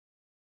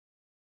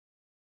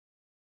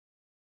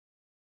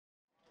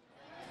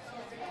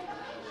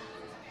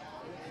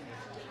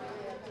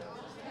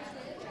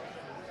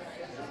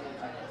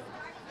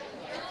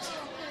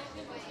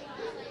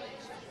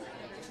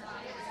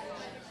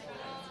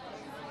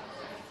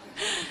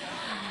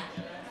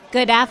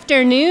Good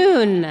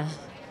afternoon.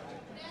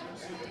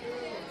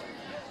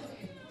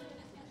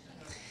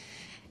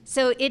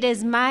 So it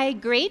is my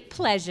great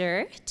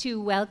pleasure to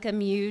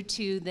welcome you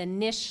to the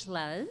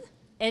Nishla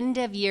end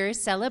of year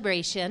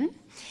celebration.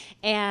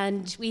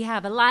 And we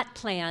have a lot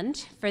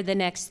planned for the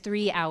next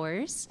 3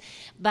 hours.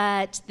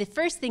 But the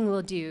first thing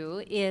we'll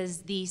do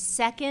is the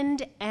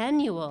second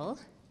annual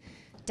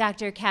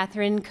Dr.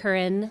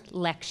 Curran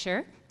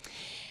lecture.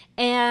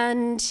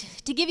 And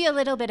to give you a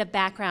little bit of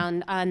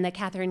background on the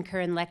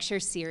Curran lecture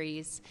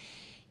series,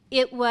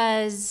 it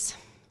was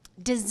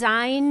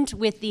designed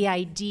with the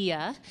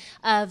idea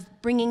of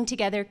bringing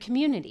together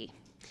community.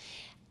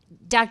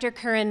 Dr.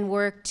 Curran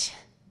worked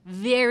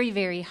very,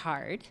 very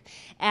hard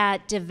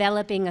at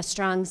developing a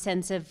strong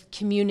sense of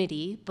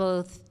community,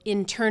 both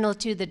internal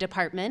to the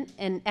department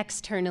and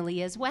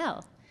externally as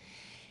well.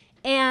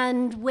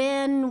 And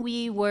when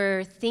we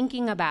were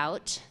thinking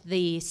about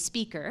the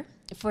speaker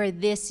for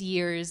this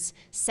year's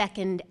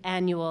second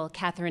annual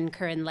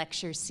Curran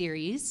lecture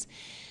series,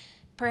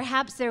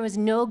 perhaps there was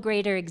no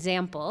greater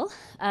example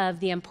of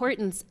the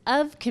importance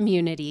of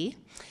community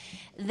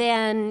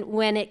than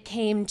when it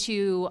came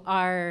to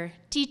our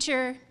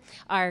teacher,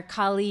 our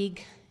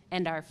colleague,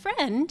 and our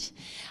friend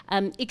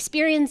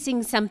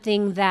experiencing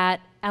something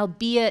that,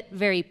 albeit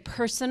very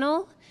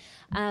personal,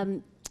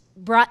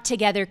 brought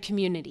together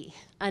community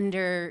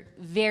under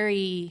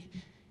very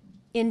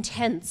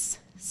intense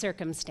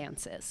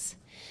circumstances.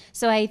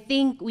 So I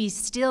think we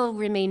still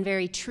remain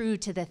very true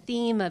to the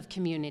theme of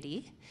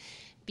community,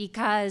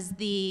 because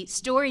the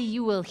story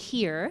you will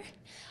hear,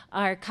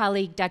 our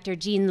colleague Dr.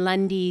 Jean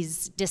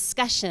Lundy's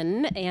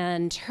discussion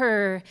and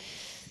her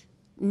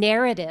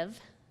narrative,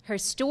 her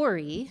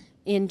story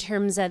in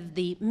terms of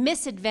the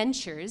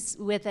misadventures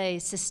with a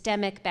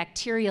systemic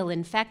bacterial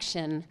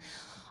infection,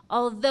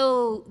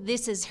 although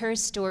this is her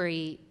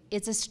story,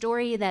 it's a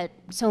story that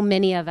so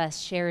many of us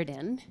shared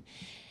in.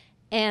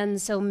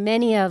 And so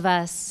many of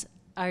us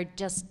are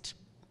just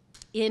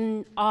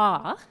in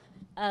awe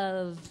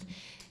of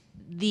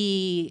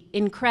the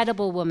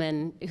incredible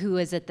woman who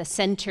is at the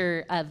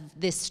center of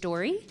this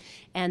story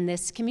and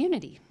this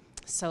community.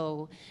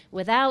 So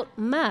without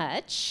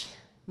much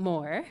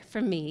more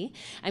from me,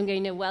 I'm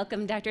going to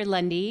welcome Dr.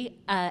 Lundy.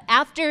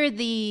 After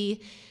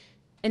the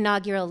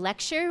inaugural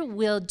lecture,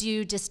 we'll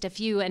do just a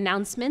few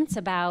announcements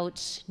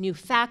about new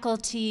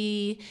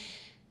faculty,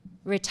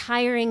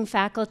 retiring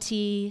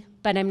faculty,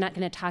 but I'm not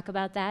going to talk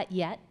about that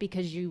yet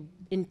because you,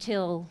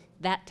 until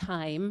that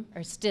time,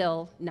 are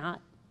still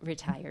not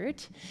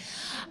retired.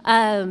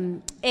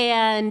 And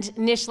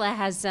Nishla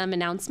has some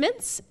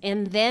announcements,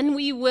 and then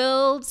we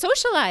will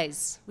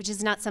socialize, which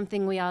is not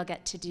something we all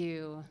get to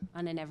do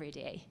on an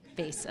everyday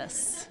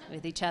basis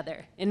with each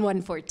other in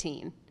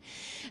 114.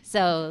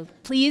 So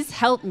please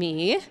help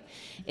me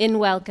in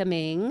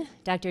welcoming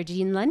Dr.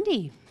 Jean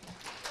Lundy.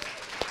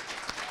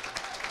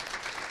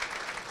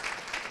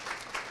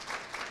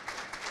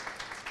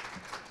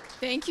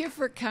 Thank you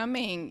for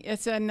coming.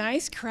 It's a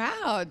nice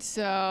crowd,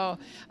 so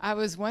I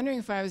was wondering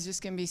if I was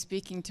just going to be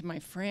speaking to my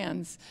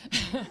friends,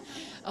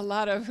 a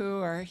lot of who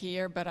are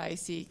here, but I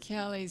see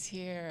Kelly's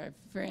here,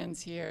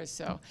 friends here,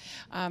 so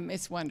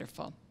it's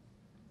wonderful.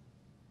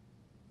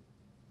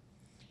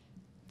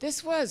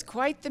 This was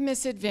quite the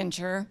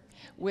misadventure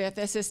with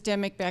a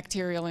systemic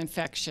bacterial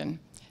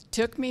infection.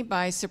 Took me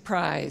by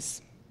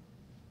surprise.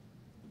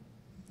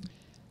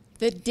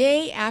 The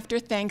day after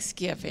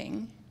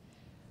Thanksgiving,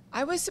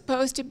 I was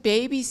supposed to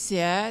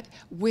babysit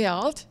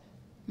Wilt,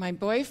 my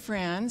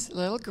boyfriend's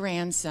little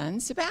grandson,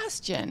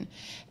 Sebastian.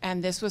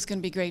 And this was going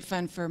to be great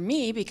fun for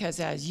me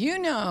because, as you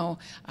know,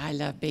 I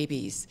love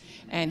babies.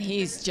 And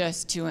he's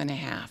just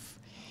 2.5.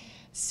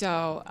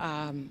 So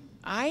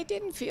I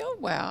didn't feel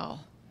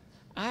well.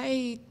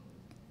 I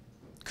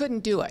couldn't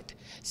do it.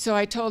 So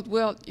I told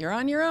Wilt, you're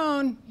on your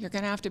own. You're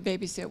going to have to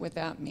babysit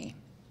without me.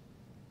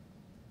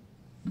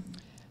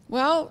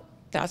 Well,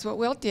 that's what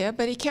Wilt did,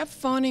 but he kept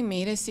phoning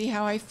me to see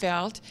how I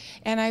felt,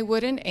 and I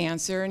wouldn't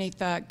answer, and he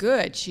thought,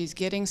 good, she's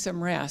getting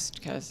some rest,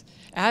 because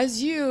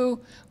as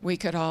we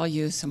could all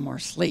use some more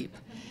sleep.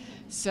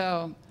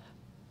 So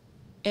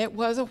it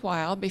was a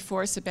while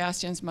before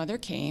Sebastian's mother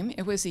came.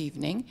 It was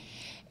evening,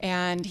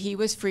 and he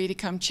was free to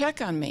come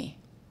check on me.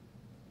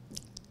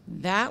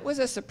 That was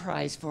a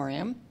surprise for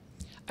him.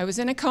 I was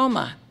in a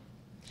coma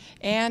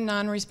and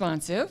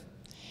non-responsive,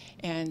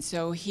 and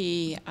so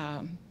he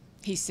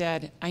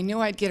said, I knew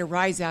I'd get a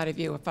rise out of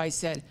you if I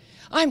said,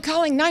 I'm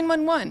calling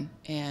 911,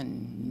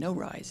 and no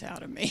rise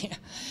out of me.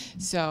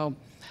 So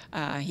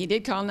he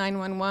did call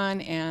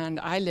 911, and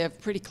I live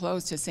pretty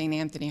close to St.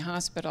 Anthony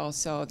Hospital,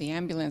 so the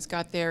ambulance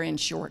got there in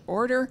short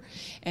order,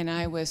 and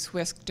I was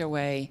whisked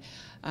away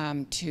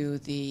to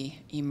the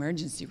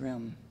emergency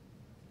room.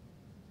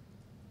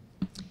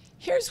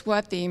 Here's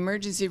what the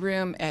emergency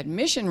room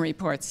admission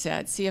report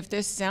said. See if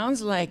this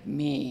sounds like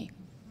me.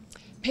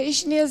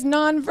 Patient is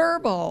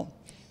nonverbal,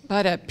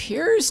 but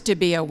appears to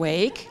be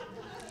awake.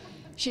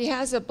 She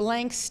has a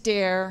blank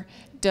stare,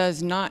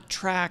 does not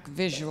track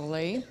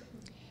visually.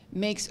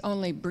 makes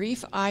only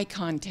brief eye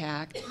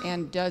contact,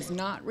 and does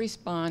not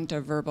respond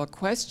to verbal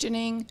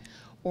questioning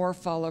or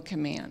follow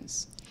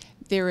commands.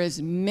 There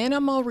is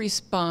minimal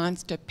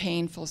response to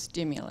painful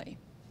stimuli.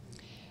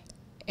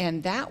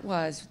 And that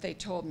was, they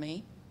told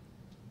me,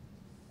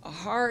 a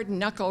hard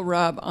knuckle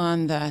rub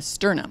on the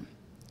sternum.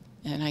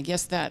 And I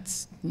guess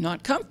that's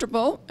not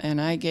comfortable, and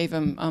I gave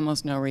him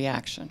almost no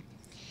reaction.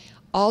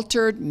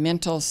 Altered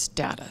mental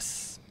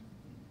status.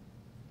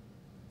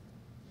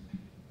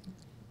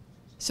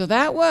 So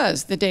that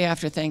was the day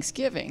after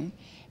Thanksgiving,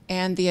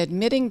 and the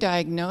admitting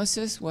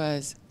diagnosis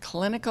was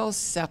clinical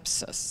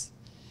sepsis.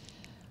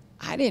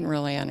 I didn't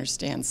really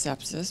understand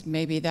sepsis.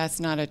 Maybe that's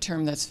not a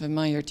term that's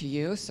familiar to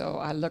you, so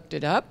I looked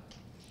it up.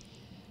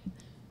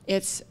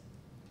 It's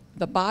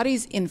the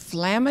body's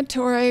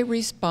inflammatory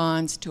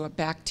response to a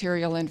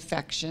bacterial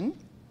infection.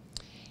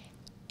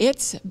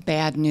 It's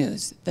bad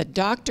news. The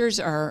doctors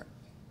are,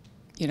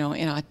 in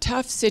a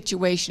tough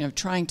situation of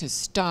trying to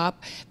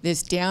stop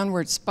this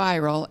downward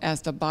spiral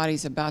as the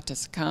body's about to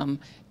succumb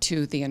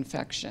to the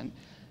infection.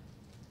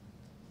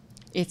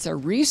 It's a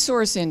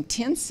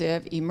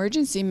resource-intensive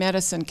emergency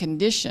medicine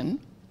condition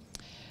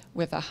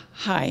with a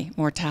high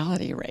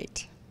mortality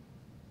rate.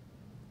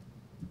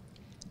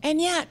 And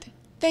yet,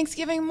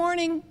 Thanksgiving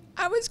morning,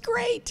 I was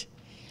great.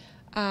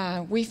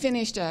 We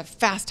finished a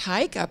fast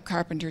hike up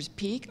Carpenter's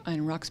Peak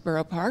on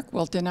Roxborough Park,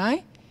 Wilt and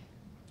I.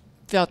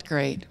 Felt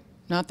great,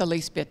 not the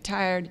least bit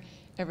tired.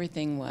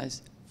 Everything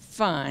was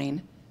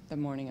fine the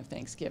morning of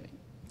Thanksgiving.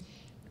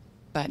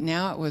 But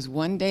now it was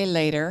one day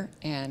later,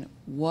 and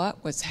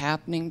what was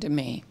happening to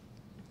me?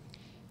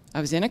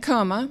 I was in a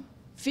coma,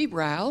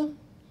 febrile,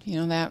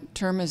 that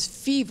term is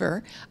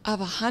fever,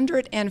 of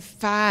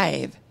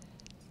 105.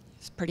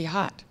 It's pretty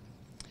hot.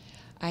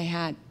 I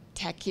had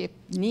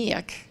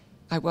tachypneic,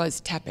 I was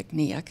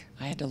tachypneic,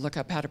 I had to look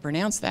up how to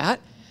pronounce that,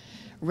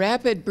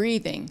 rapid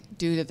breathing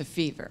due to the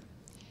fever.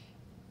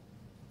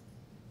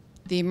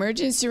 The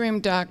emergency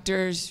room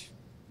doctors,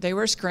 they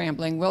were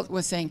scrambling. Wilt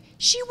was saying,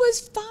 she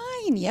was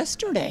fine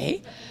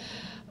yesterday.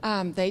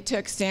 They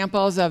took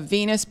samples of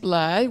venous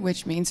blood,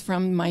 which means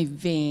from my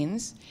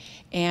veins,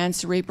 and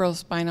cerebral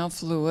spinal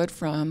fluid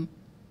from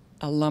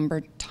a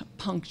lumbar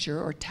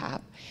puncture or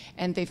tap,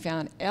 and they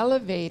found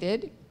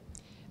elevated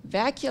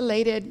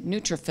vacuolated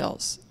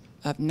neutrophils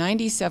of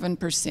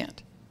 97%.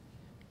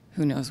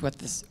 Who knows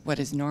what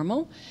is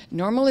normal?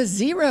 Normal is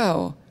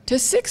 0 to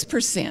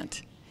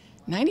 6%.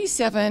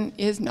 97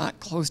 is not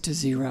close to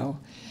 0.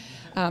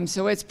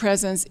 So its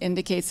presence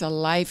indicates a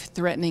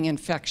life-threatening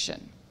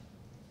infection.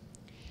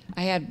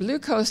 I had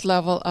glucose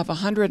level of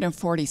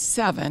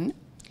 147,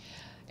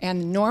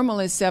 and normal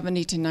is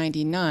 70 to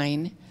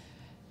 99.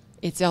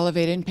 It's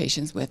elevated in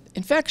patients with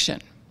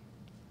infection.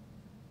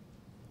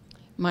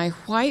 My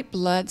white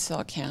blood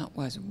cell count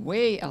was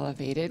way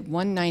elevated,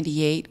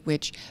 198,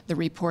 which the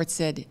report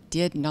said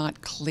did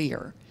not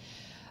clear.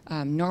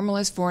 Normal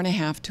is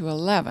 4.5 to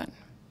 11.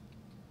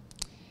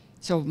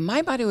 So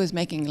my body was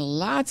making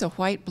lots of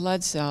white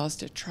blood cells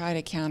to try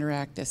to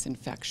counteract this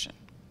infection.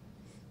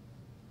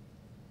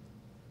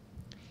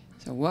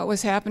 So what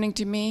was happening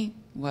to me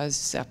was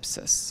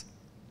sepsis.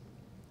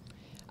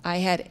 I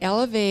had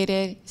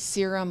elevated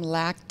serum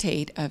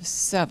lactate of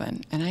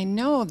 7, and I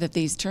know that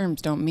these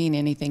terms don't mean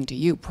anything to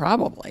you,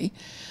 probably.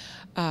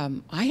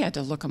 I had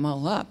to look them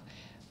all up.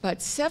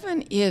 But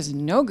 7 is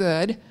no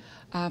good.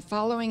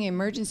 Following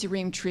emergency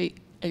room treatment,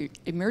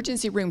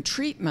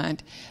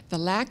 the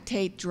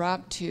lactate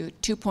dropped to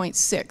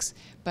 2.6,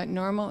 but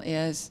normal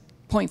is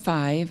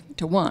 0.5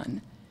 to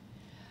 1,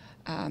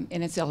 and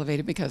it's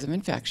elevated because of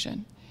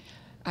infection.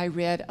 I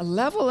read a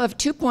level of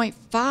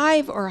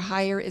 2.5 or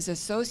higher is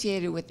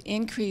associated with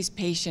increased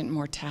patient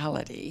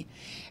mortality,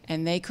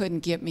 and they couldn't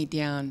get me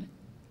down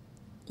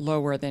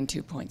lower than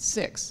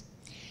 2.6.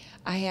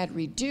 I had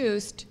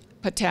reduced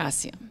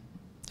potassium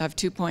of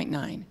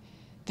 2.9.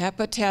 That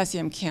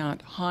potassium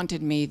count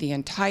haunted me the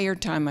entire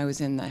time I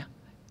was in the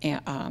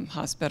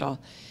hospital.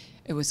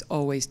 It was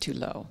always too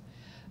low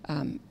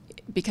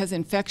because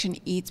infection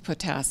eats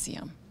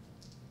potassium.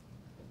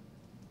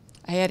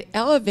 I had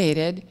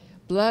elevated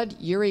blood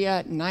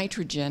urea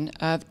nitrogen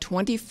of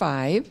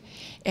 25,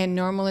 and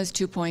normal is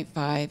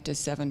 2.5 to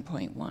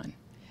 7.1.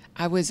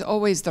 I was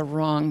always the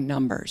wrong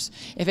numbers.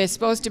 If it's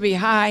supposed to be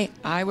high,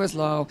 I was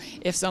low.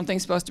 If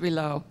something's supposed to be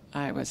low,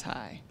 I was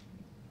high.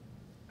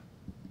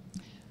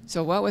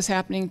 So what was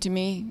happening to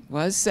me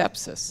was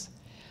sepsis.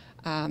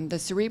 The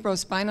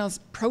cerebrospinal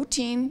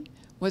protein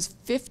was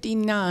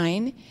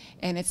 59,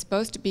 and it's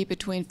supposed to be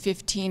between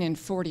 15 and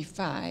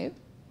 45.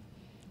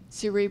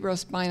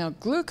 Cerebrospinal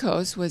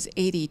glucose was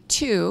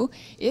 82.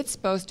 It's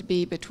supposed to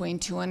be between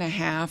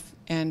 2.5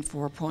 and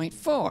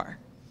 4.4.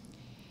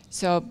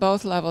 So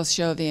both levels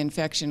show the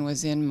infection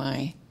was in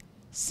my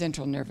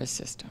central nervous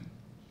system.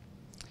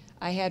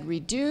 I had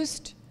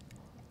reduced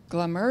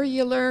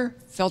glomerular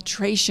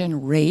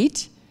filtration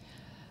rate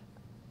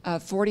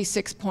of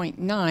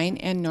 46.9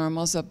 and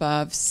normals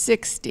above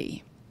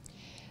 60.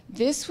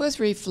 This was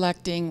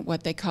reflecting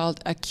what they called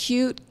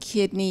acute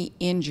kidney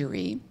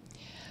injury.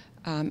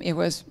 It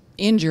was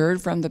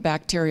injured from the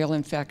bacterial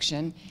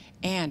infection,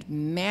 and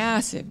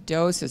massive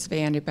doses of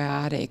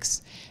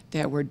antibiotics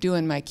that were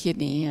doing my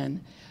kidney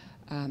in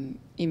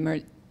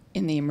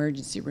the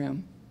emergency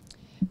room.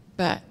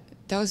 But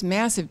those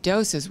massive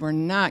doses were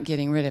not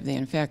getting rid of the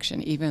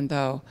infection. Even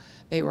though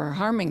they were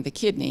harming the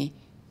kidney,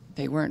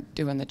 they weren't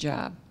doing the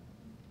job.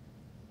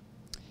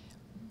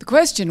 The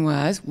question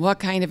was, what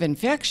kind of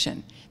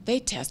infection? They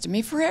tested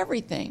me for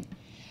everything.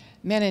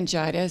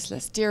 Meningitis,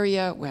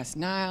 Listeria, West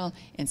Nile,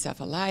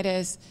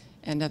 encephalitis,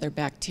 and other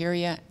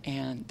bacteria,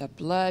 and the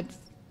blood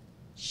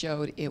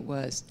showed it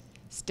was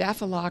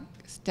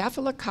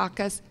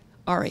Staphylococcus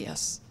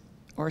aureus,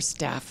 or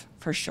staph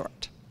for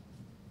short.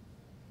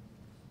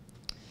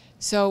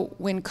 So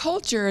when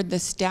cultured, the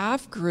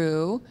staph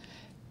grew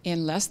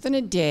in less than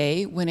a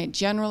day, when it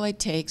generally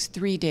takes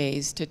 3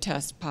 days to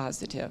test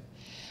positive.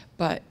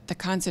 But the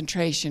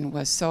concentration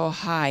was so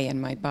high in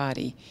my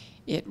body,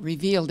 it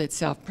revealed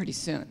itself pretty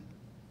soon.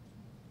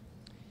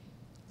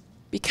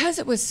 Because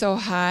it was so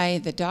high,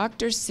 the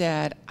doctor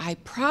said I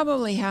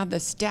probably had the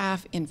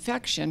staph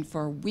infection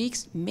for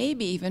weeks,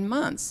 maybe even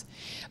months.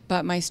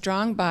 But my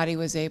strong body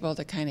was able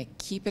to kind of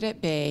keep it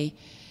at bay,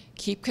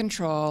 keep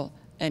control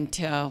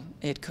until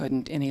it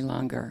couldn't any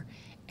longer,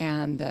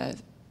 and the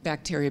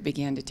bacteria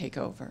began to take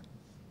over.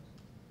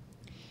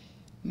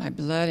 My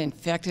blood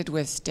infected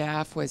with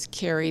staph was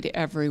carried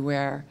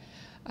everywhere,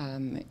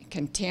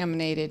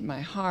 contaminated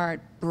my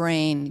heart,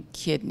 brain,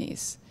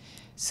 kidneys.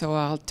 So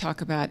I'll talk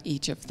about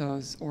each of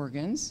those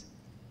organs.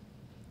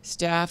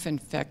 Staph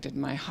infected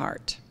my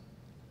heart.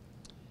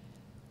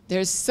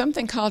 There's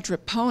something called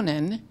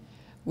troponin,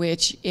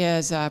 which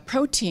is a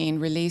protein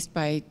released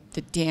by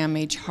the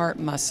damaged heart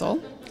muscle.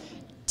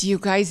 Do you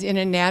guys in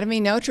anatomy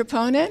know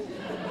troponin?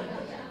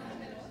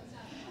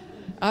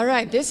 All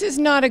right, this is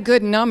not a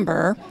good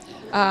number.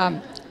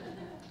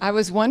 I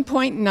was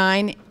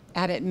 1.9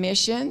 at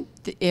admission.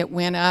 It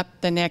went up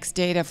the next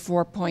day to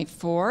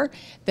 4.4,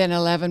 then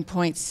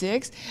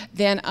 11.6,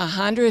 then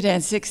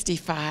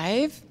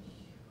 165.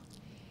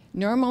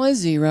 Normal is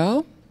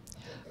 0,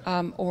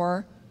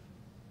 or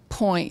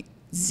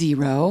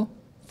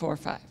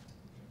 0.045.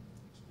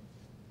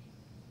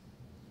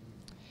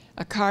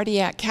 A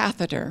cardiac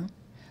catheter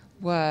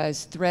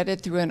was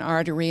threaded through an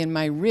artery in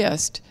my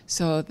wrist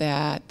so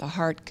that the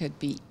heart could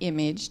be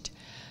imaged,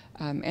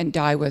 and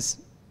dye was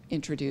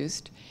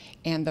introduced.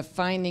 And the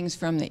findings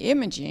from the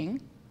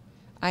imaging,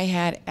 I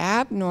had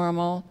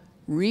abnormal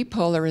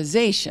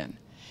repolarization,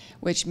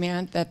 which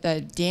meant that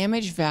the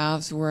damaged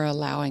valves were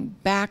allowing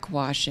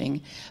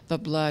backwashing. The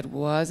blood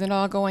wasn't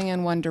all going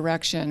in one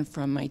direction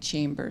from my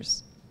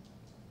chambers.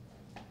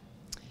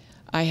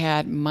 I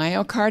had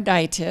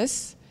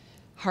myocarditis,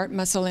 heart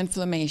muscle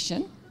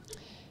inflammation,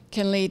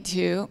 can lead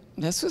to,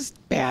 this was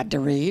bad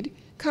to read,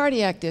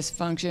 cardiac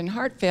dysfunction,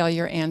 heart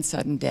failure, and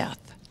sudden death.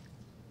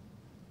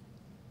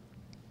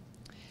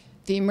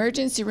 The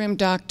emergency room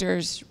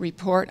doctors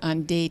report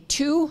on day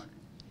 2,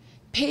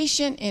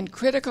 patient in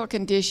critical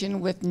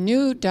condition with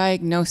new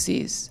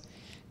diagnoses,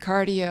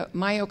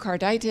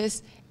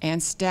 myocarditis and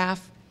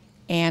staph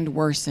and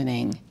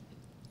worsening.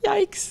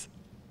 Yikes.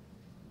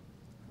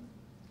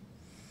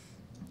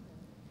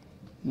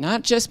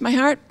 Not just my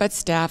heart, but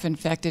staph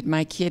infected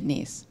my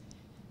kidneys.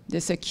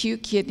 This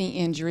acute kidney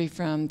injury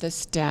from the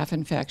staph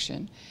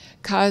infection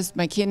caused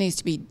my kidneys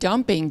to be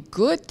dumping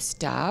good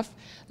stuff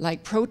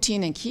like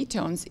protein and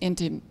ketones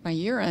into my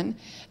urine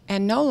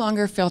and no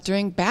longer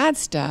filtering bad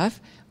stuff,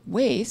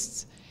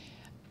 wastes,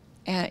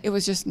 and it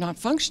was just not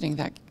functioning,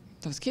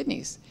 those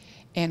kidneys.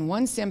 And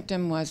one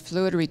symptom was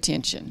fluid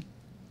retention.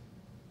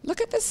 Look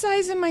at the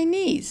size of my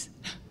knees.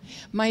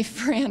 My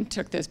friend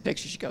took this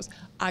picture. She goes,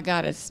 I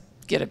gotta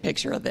get a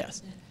picture of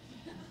this.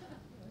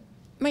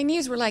 My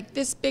knees were like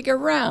this big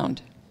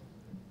around.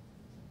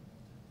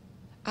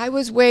 I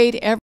was weighed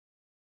every.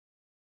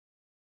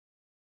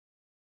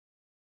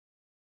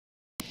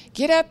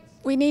 Get up,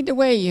 we need to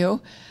weigh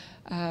you.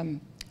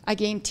 I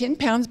gained 10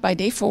 pounds by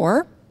day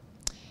 4,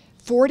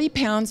 40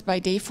 pounds by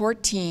day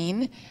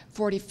 14,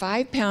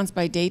 45 pounds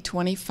by day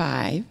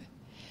 25.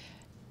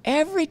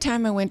 Every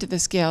time I went to the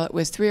scale, it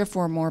was 3 or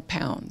 4 more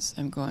pounds.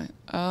 I'm going,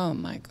 oh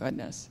my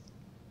goodness.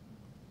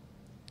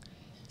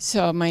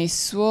 So my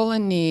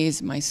swollen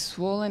knees, my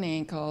swollen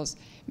ankles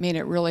made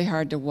it really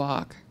hard to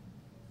walk.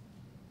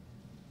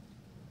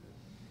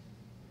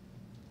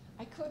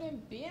 I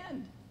couldn't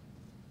bend.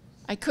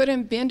 I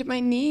couldn't bend my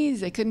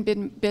knees. I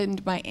couldn't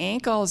bend my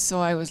ankles, so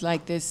I was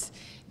like this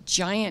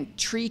giant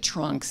tree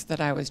trunks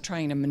that I was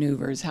trying to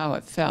maneuver is how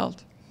it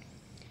felt.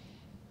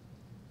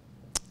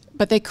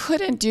 But they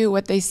couldn't do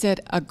what they said,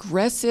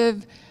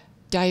 aggressive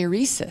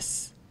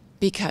diuresis,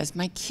 because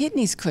my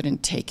kidneys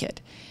couldn't take it.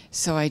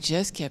 So I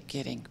just kept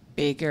getting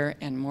bigger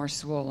and more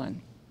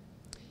swollen.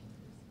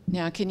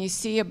 Now, can you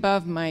see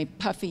above my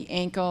puffy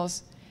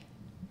ankles,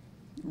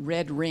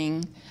 red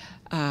ring?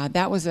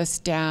 That was a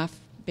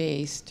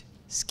staph-based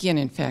skin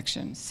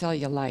infection,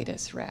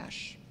 cellulitis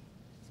rash.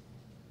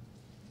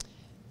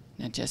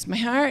 Not just my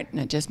heart,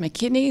 not just my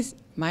kidneys,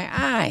 my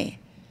eye.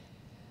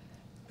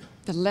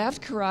 The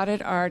left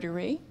carotid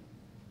artery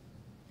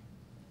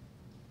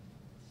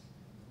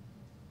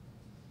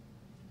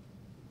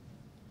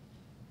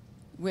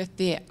with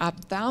the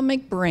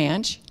ophthalmic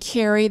branch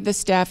carried the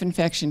staph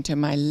infection to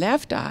my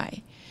left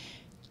eye,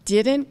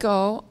 didn't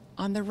go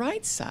on the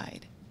right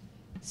side.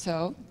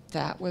 So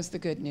that was the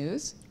good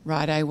news.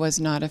 Right eye was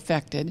not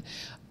affected,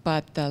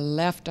 but the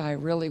left eye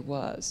really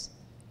was.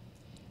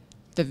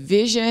 The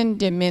vision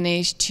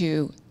diminished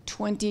to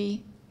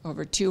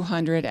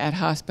 20/200 at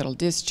hospital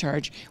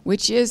discharge,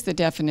 which is the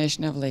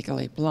definition of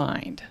legally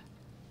blind.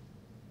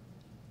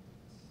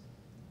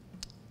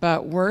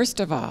 But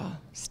worst of all,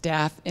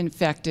 staph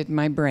infected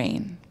my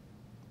brain.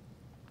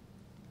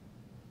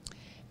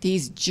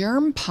 These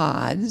germ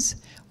pods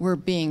were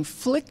being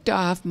flicked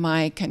off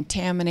my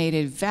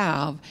contaminated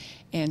valve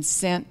and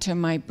sent to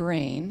my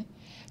brain,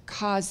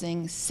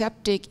 causing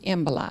septic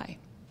emboli.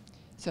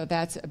 So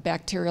that's a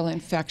bacterial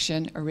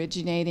infection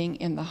originating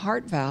in the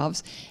heart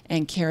valves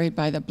and carried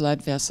by the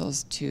blood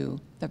vessels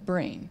to the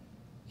brain,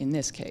 in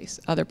this case,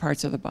 other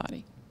parts of the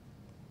body.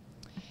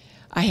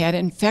 I had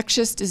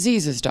infectious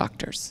diseases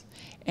doctors,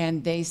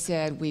 and they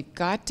said, we've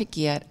got to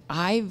get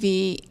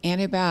IV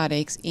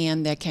antibiotics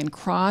in that can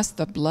cross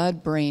the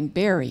blood-brain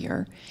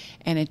barrier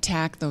and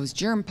attack those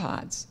germ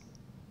pods.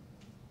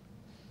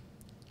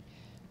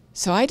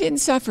 So I didn't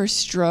suffer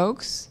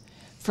strokes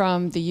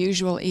from the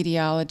usual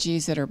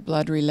etiologies that are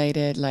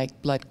blood-related,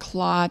 like blood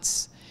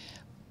clots,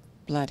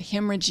 blood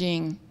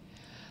hemorrhaging,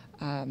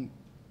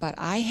 but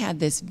I had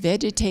this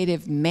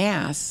vegetative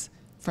mass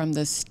from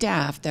the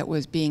staph that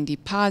was being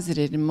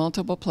deposited in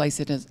multiple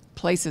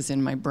places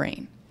in my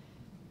brain.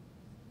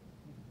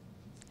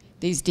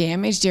 These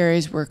damaged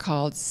areas were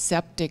called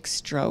septic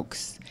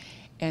strokes,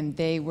 and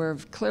they were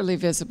clearly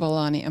visible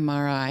on the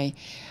MRI.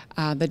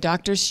 The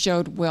doctors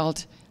showed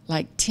welt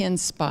like 10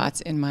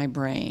 spots in my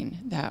brain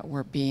that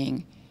were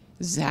being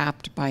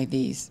zapped by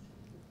these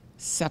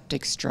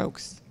septic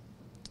strokes.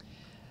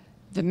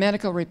 The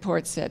medical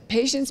report said,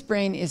 patient's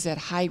brain is at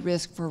high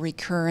risk for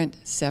recurrent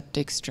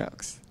septic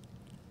strokes.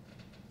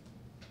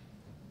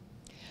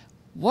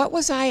 What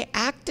was I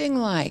acting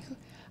like?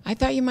 I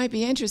thought you might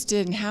be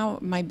interested in how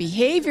my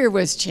behavior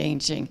was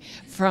changing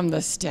from the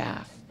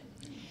staph.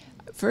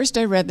 First,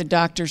 I read the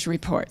doctor's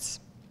reports.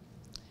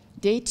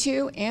 Day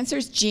 2,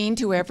 answers Jean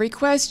to every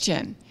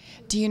question.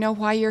 Do you know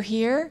why you're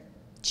here?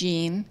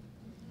 Jean.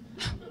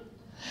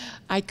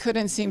 I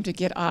couldn't seem to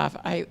get off.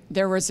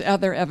 There was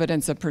other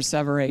evidence of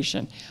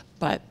perseveration,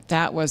 but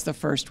that was the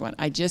first one.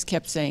 I just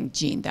kept saying,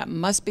 Jean, that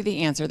must be the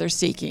answer they're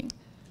seeking.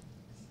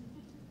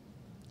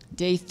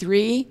 Day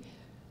 3,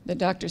 the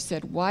doctor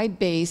said,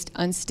 wide-based,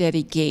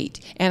 unsteady gait.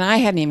 And I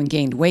hadn't even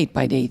gained weight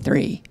by day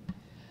 3.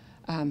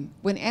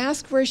 When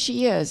asked where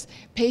she is,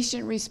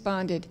 patient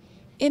responded,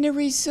 in a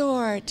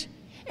resort,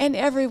 and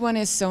everyone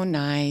is so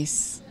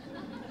nice.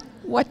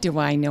 What do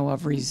I know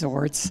of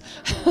resorts?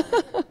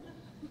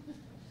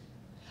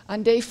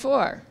 On day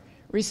 4,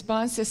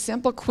 responds to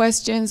simple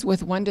questions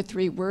with 1 to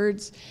 3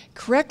 words,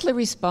 correctly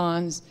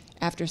responds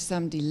after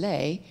some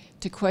delay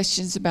to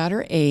questions about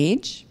her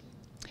age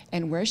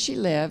and where she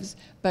lives,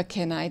 but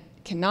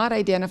cannot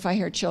identify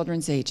her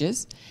children's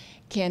ages,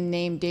 can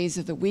name days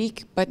of the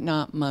week, but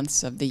not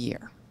months of the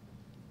year.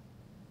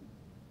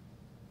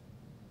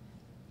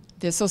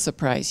 This will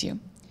surprise you.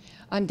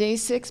 On day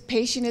 6,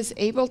 patient is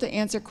able to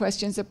answer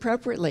questions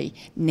appropriately.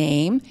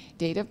 Name,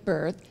 date of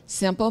birth,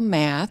 simple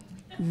math.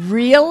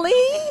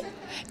 Really?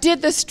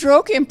 Did the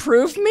stroke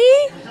improve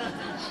me?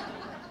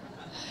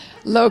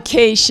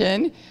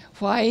 Location,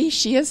 why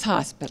she is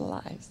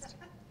hospitalized.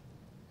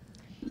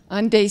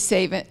 On day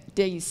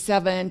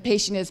 7,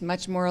 patient is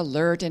much more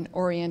alert and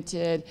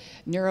oriented.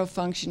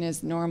 Neurofunction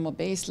is normal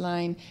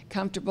baseline,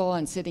 comfortable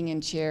on sitting in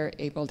chair,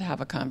 able to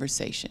have a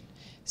conversation.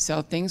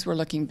 So things were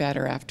looking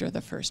better after the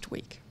first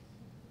week.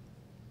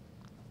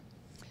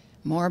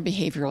 More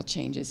behavioral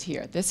changes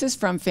here. This is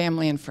from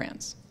family and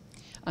friends.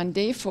 On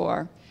day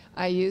 4,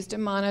 I used a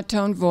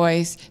monotone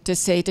voice to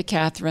say to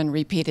Catherine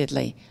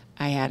repeatedly,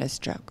 I had a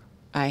stroke.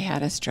 I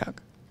had a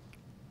stroke.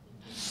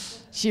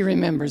 She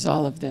remembers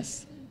all of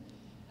this.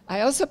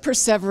 I also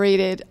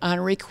perseverated on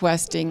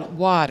requesting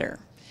water.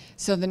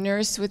 So the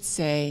nurse would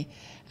say,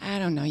 I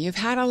don't know, you've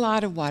had a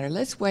lot of water.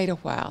 Let's wait a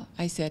while.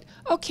 I said,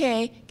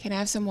 okay, can I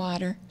have some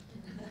water?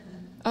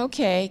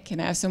 Okay, can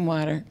I have some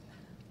water?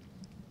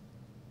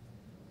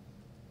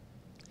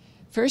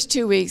 First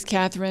 2 weeks,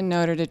 Catherine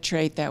noted a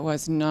trait that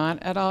was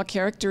not at all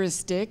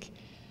characteristic.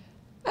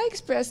 I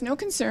expressed no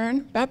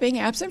concern about being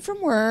absent from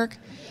work,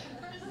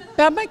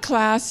 about my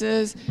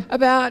classes,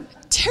 about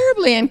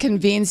terribly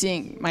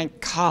inconveniencing my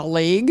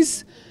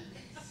colleagues.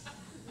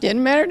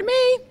 Didn't matter to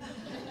me.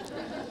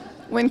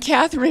 When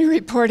Catherine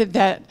reported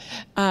that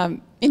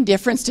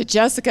indifference to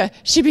Jessica,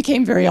 she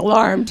became very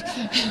alarmed.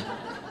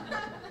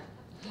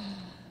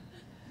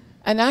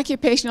 An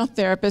occupational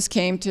therapist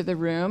came to the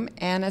room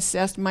and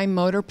assessed my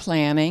motor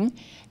planning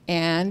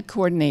and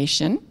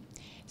coordination.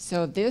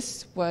 So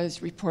this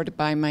was reported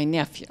by my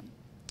nephew.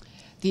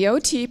 The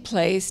OT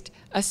placed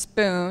a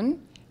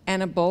spoon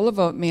and a bowl of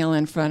oatmeal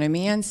in front of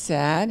me and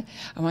said,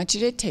 I want you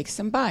to take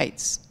some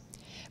bites.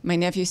 My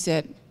nephew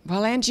said,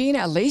 well, Aunt Gina,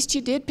 at least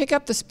you did pick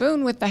up the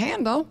spoon with the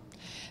handle.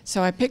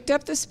 So I picked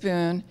up the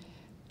spoon,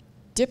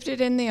 dipped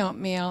it in the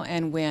oatmeal,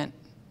 and went.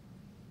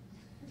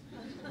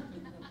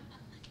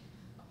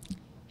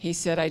 He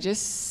said, I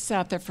just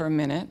sat there for a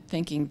minute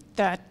thinking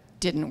that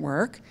didn't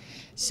work.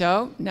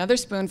 So another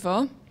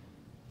spoonful.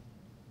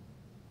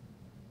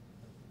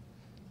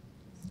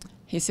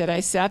 He said,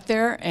 I sat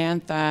there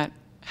and thought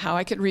how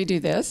I could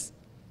redo this.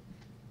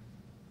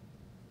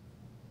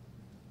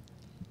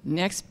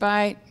 Next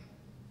bite,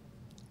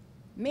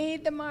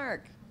 made the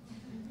mark.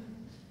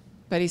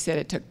 But he said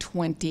it took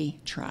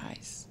 20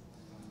 tries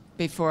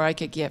before I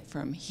could get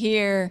from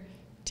here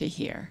to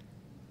here.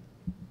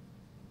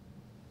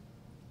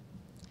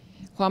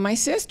 While my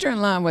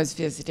sister-in-law was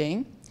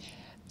visiting,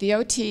 the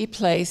OT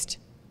placed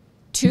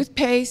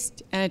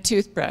toothpaste and a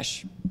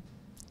toothbrush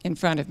in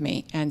front of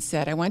me and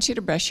said, I want you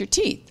to brush your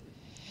teeth.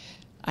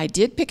 I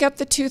did pick up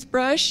the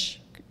toothbrush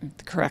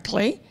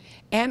correctly,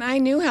 and I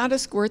knew how to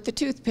squirt the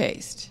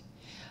toothpaste.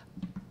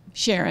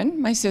 Sharon,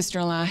 my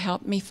sister-in-law,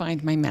 helped me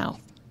find my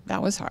mouth.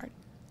 That was hard.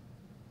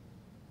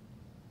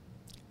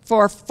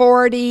 For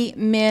 40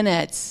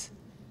 minutes,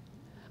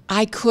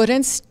 I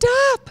couldn't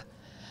stop.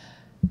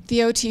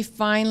 The OT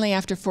finally,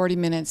 after 40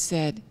 minutes,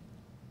 said,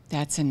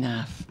 that's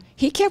enough.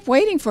 He kept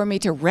waiting for me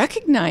to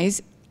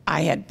recognize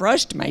I had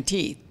brushed my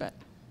teeth, but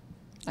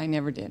I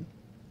never did.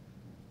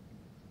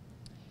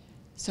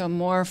 So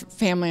more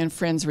family and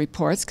friends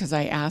reports, because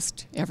I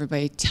asked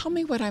everybody, tell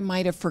me what I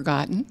might have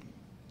forgotten.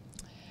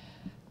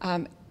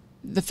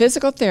 The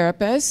physical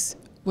therapist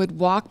would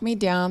walk me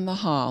down the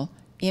hall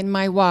in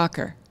my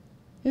walker.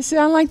 Does it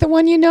sound like the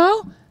one you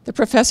know? The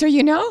professor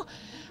you know?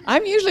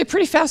 I'm usually a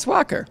pretty fast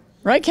walker.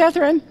 Right,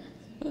 Catherine?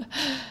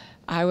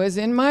 I was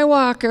in my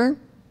walker,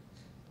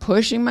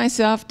 pushing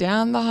myself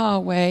down the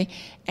hallway,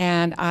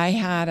 and I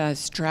had a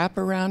strap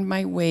around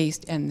my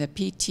waist, and the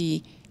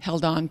PT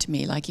held on to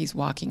me like he's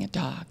walking a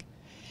dog.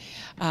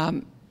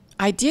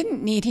 I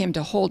didn't need him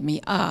to hold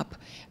me up,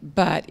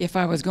 but if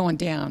I was going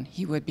down,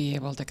 he would be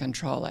able to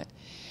control it.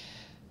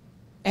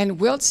 And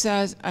Wilt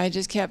says I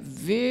just kept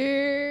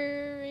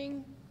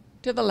veering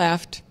to the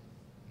left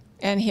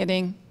and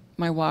hitting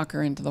my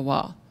walker into the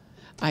wall.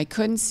 I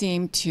couldn't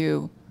seem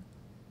to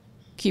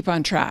keep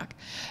on track.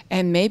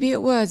 And maybe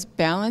it was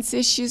balance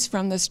issues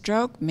from the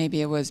stroke.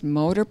 Maybe it was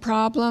motor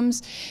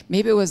problems.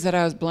 Maybe it was that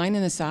I was blind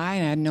in this eye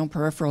and I had no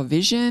peripheral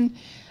vision.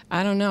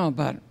 I don't know,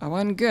 but I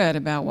wasn't good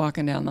about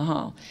walking down the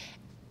hall.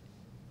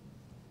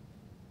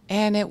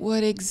 And it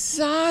would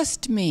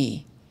exhaust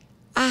me.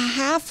 A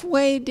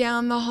halfway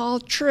down the hall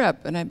trip,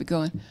 and I'd be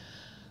going,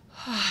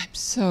 oh, I'm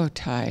so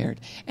tired,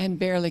 and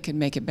barely could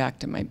make it back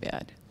to my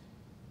bed.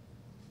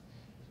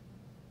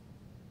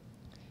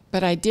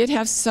 But I did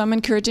have some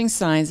encouraging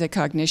signs that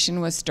cognition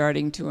was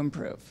starting to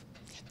improve.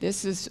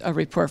 This is a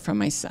report from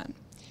my son.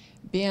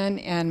 Ben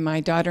and my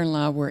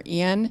daughter-in-law were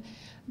in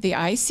the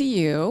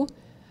ICU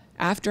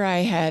after I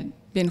had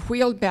been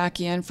wheeled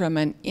back in from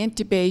an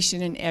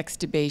intubation and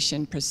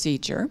extubation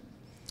procedure.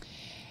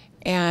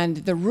 And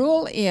the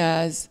rule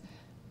is,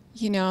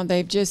 you know,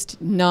 they've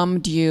just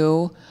numbed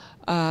you.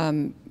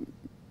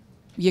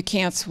 You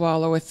can't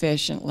swallow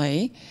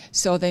efficiently,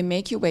 so they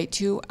make you wait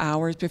 2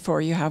 hours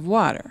before you have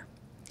water.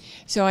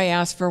 So I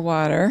asked for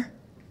water,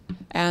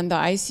 and the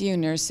ICU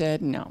nurse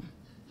said no.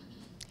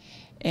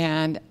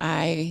 And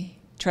I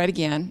tried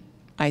again.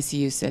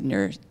 ICU said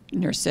nurse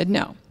said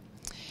no.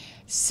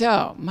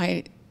 So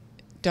my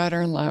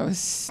daughter-in-law was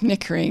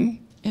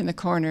snickering in the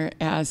corner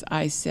as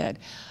I said,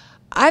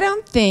 I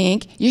don't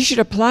think you should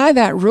apply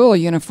that rule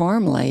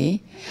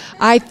uniformly.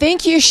 I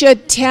think you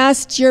should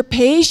test your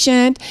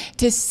patient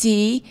to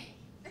see,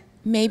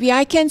 maybe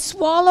I can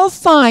swallow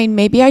fine,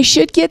 maybe I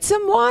should get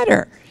some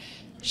water.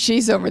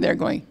 She's over there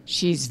going,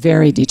 she's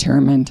very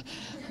determined.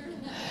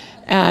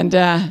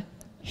 And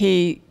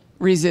he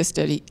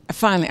resisted.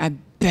 Finally, I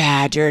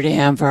badgered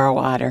him for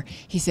water.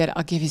 He said,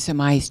 I'll give you some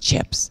ice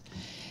chips.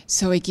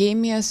 So he gave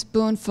me a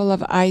spoonful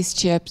of ice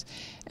chips,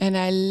 and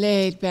I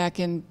laid back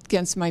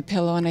against my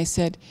pillow and I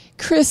said,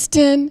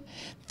 Kristen,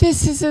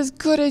 this is as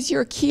good as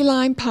your key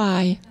lime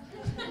pie.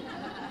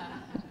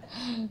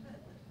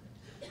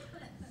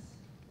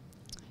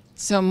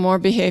 Some more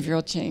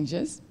behavioral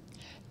changes.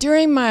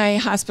 During my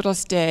hospital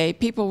stay,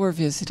 people were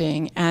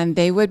visiting and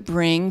they would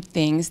bring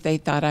things they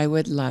thought I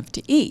would love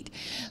to eat,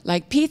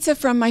 like pizza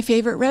from my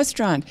favorite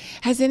restaurant.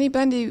 Has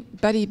anybody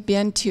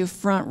been to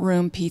Front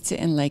Room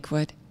Pizza in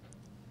Lakewood?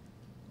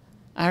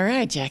 All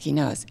right, Jackie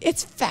knows.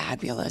 It's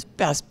fabulous,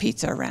 best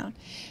pizza around.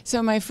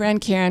 So my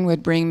friend Curran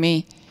would bring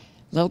me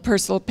little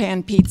personal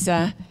pan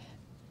pizza,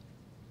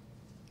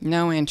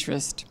 no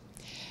interest.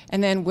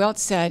 And then Wilt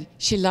said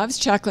she loves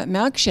chocolate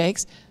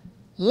milkshakes.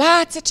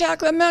 Lots of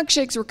chocolate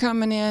milkshakes were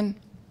coming in.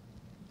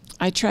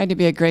 I tried to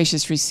be a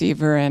gracious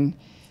receiver and,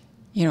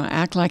 you know,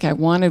 act like I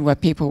wanted what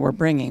people were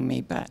bringing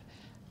me, but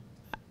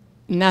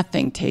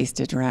nothing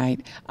tasted right.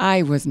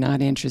 I was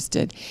not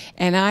interested.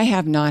 And I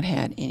have not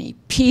had any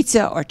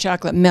pizza or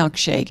chocolate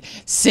milkshake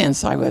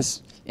since I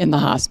was in the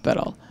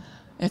hospital.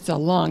 It's a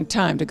long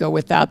time to go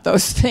without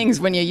those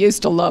things when you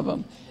used to love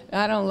them.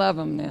 I don't love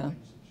them now.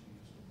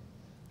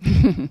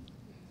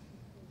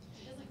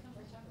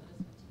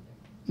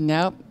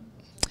 Nope.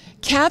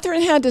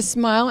 Catherine had to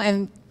smile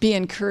and be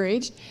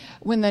encouraged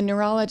when the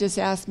neurologist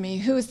asked me,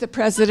 who's the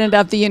president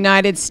of the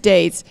United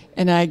States?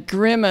 And I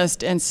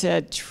grimaced and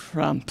said,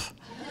 Trump.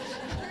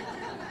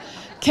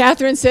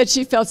 Catherine said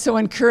she felt so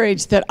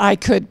encouraged that I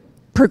could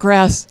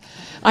progress.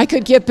 I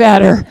could get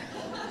better.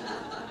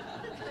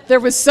 There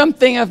was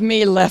something of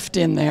me left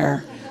in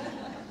there.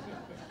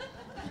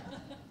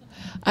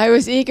 I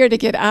was eager to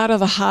get out of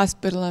the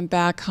hospital and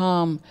back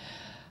home.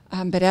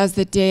 But as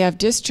the day of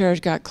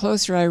discharge got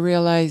closer, I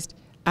realized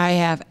I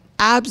have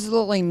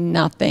absolutely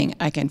nothing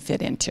I can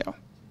fit into.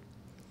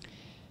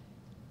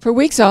 For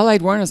weeks, all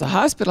I'd worn was a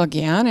hospital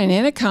gown, and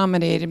it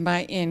accommodated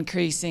my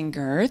increasing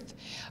girth.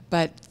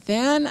 But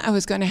then I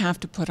was going to have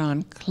to put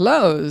on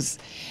clothes.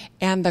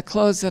 And the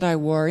clothes that I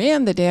wore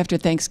in the day after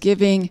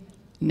Thanksgiving,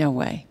 no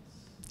way.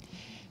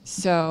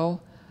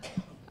 So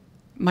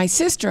my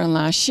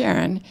sister-in-law,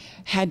 Sharon,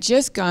 had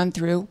just gone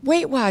through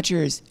Weight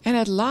Watchers and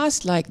had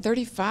lost like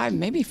 35,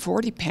 maybe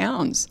 40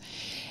 pounds.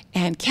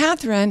 And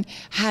Catherine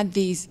had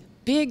these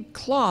big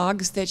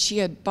clogs that she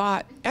had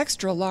bought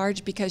extra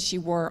large because she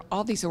wore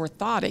all these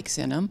orthotics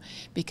in them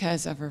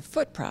because of her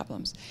foot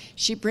problems.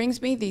 She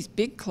brings me these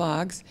big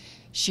clogs.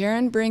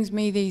 Sharon brings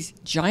me these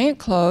giant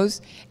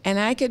clothes, and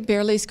I could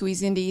barely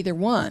squeeze into either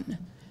one.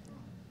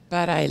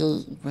 But I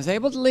was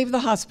able to leave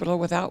the hospital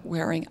without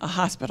wearing a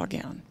hospital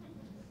gown.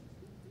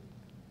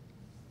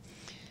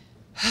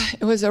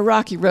 It was a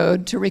rocky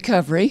road to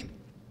recovery.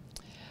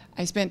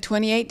 I spent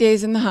 28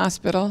 days in the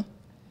hospital.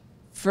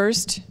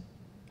 First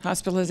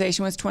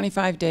hospitalization was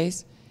 25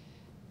 days.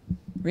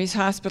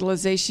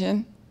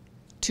 Rehospitalization,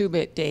 2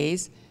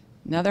 days.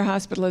 Another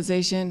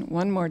hospitalization,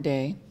 1 more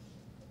day.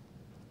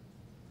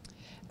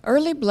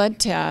 Early blood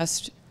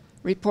tests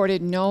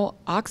reported no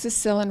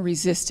oxacillin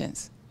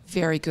resistance.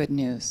 Very good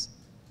news.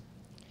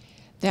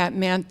 That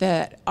meant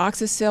that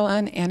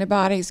oxacillin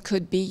antibiotics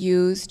could be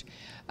used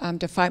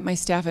to fight my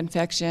staph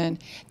infection.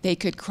 They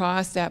could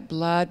cross that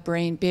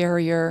blood-brain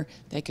barrier.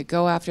 They could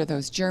go after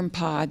those germ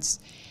pods.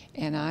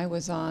 And I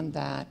was on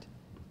that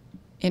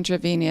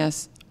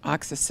intravenous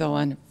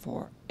oxacillin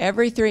for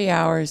every 3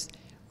 hours,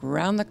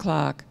 round the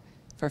clock,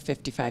 for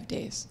 55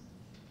 days.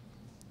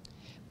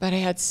 But I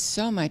had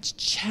so much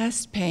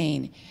chest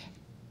pain,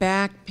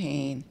 back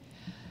pain,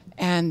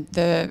 and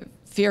the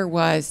fear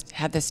was,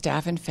 had the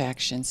staph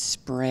infection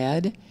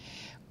spread?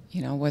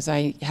 You know, was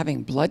I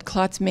having blood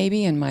clots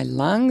maybe in my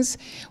lungs?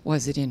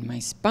 Was it in my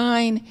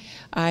spine?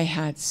 I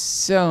had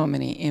so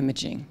many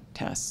imaging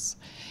tests.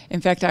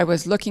 In fact, I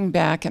was looking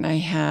back and I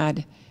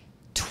had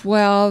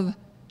 12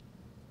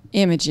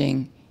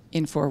 imaging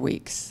in 4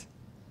 weeks.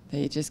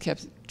 They just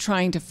kept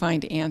trying to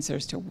find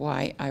answers to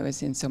why I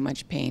was in so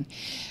much pain.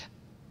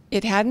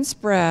 It hadn't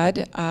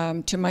spread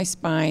to my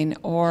spine,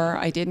 or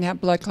I didn't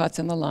have blood clots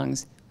in the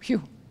lungs.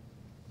 Phew.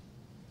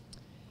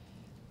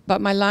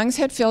 But my lungs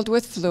had filled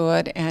with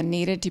fluid and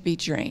needed to be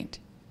drained.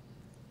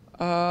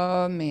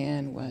 Oh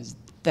man, was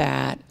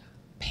that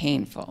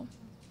painful.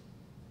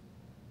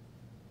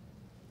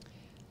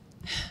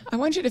 I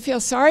want you to feel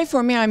sorry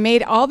for me. I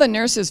made all the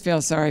nurses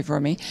feel sorry for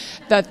me.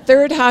 The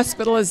 3rd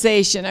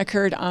hospitalization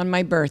occurred on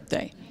my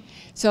birthday.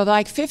 So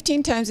like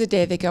 15 times a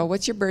day they go,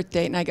 what's your birth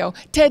date? And I go,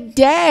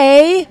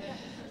 today,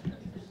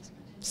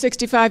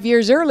 65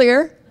 years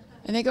earlier.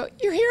 And they go,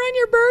 you're here on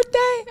your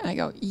birthday? And I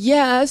go,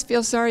 yes,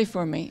 feel sorry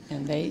for me.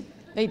 And they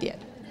did.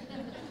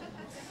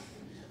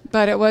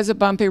 But it was a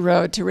bumpy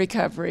road to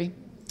recovery.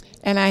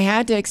 And I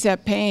had to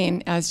accept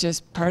pain as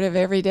just part of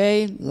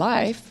everyday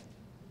life.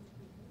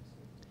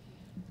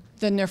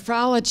 The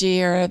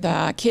nephrology, or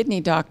the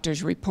kidney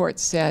doctor's report,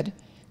 said,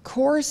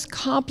 course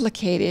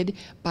complicated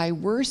by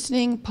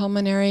worsening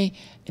pulmonary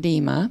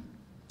edema,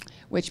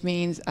 which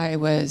means I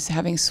was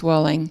having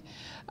swelling,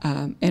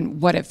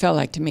 and what it felt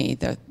like to me,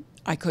 that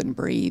I couldn't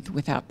breathe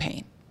without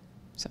pain.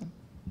 So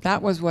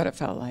that was what it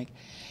felt like.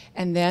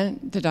 And then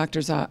the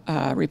doctor's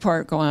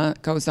report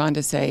goes on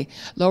to say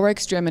lower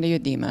extremity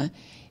edema,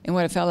 and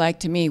what it felt like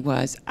to me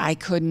was I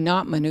could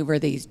not maneuver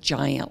these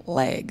giant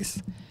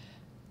legs.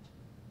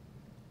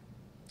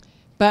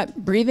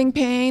 But breathing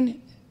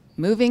pain,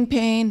 moving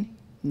pain,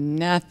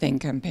 nothing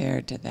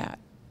compared to that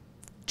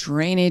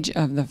drainage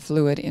of the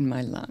fluid in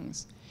my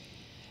lungs.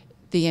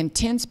 The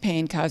intense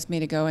pain caused me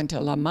to go into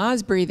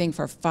Lamaze breathing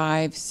for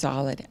 5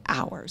 solid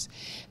hours.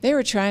 They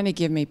were trying to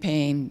give me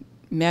pain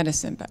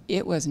medicine, but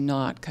it was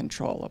not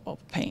controllable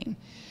pain.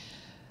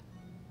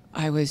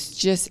 I was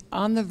just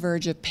on the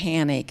verge of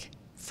panic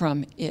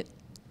from it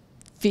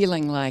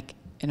feeling like,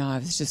 you know, I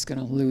was just going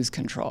to lose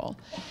control.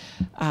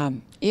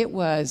 It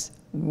was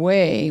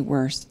way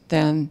worse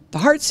than the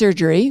heart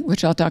surgery,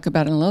 which I'll talk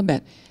about in a little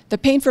bit. The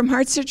pain from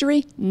heart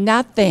surgery,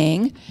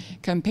 nothing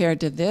compared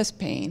to this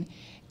pain.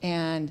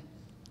 And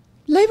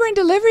labor and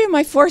delivery of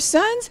my 4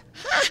 sons,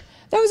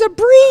 that was a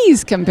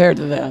breeze compared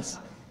to this.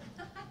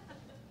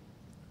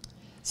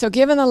 So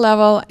given the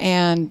level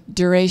and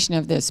duration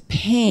of this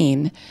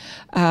pain,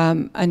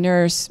 a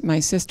nurse,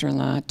 my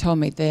sister-in-law, told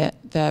me that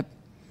the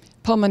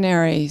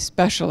pulmonary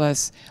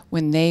specialists,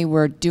 when they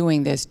were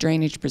doing this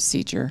drainage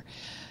procedure,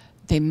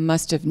 they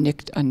must have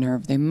nicked a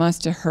nerve. They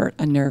must have hurt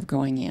a nerve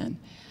going in,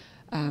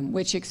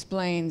 which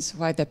explains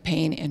why the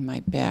pain in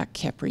my back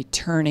kept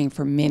returning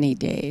for many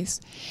days.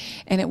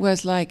 And it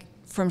was like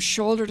from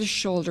shoulder to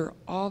shoulder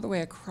all the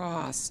way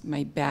across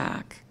my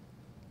back.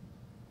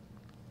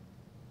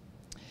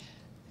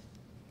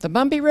 The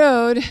bumpy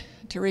road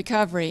to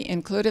recovery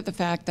included the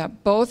fact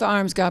that both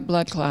arms got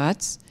blood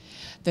clots.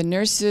 The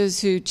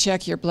nurses who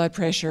check your blood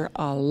pressure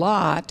a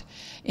lot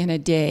in a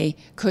day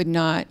could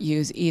not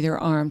use either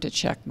arm to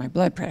check my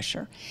blood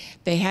pressure.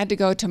 They had to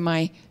go to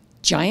my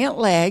giant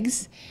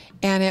legs,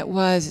 and it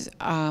was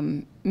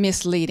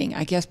misleading.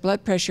 I guess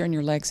blood pressure in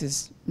your legs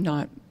is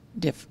not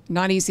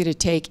easy to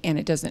take, and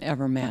it doesn't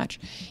ever match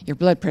your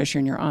blood pressure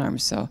in your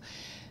arms. So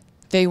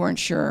they weren't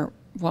sure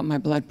what my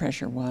blood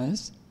pressure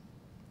was.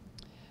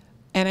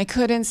 And I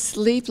couldn't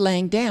sleep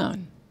laying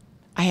down.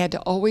 I had to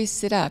always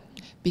sit up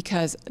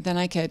because then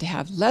I could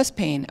have less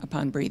pain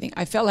upon breathing.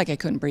 I felt like I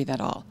couldn't breathe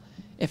at all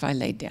if I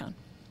laid down.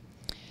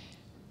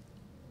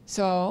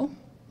 So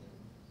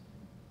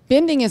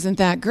bending isn't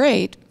that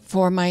great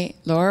for my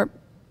lower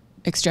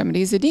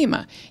extremities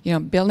edema. You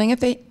know, bending at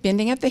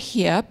the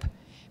hip,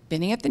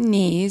 bending at the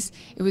knees,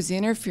 it was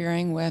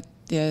interfering with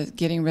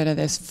getting rid of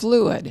this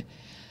fluid.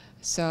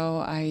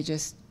 So I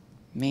just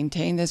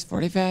maintained this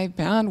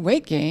 45-pound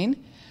weight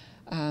gain.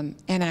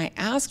 And I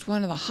asked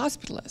one of the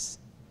hospitalists,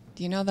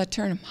 do you know that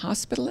term,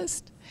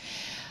 hospitalist?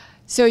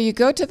 So you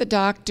go to the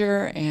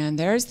doctor, and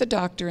there's the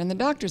doctor in the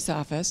doctor's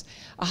office.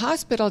 A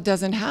hospitalist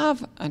doesn't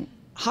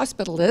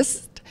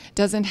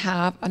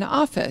have an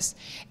office.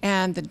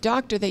 And the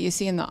doctor that you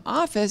see in the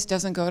office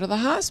doesn't go to the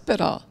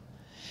hospital.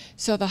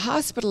 So the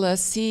hospitalist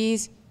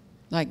sees,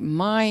 like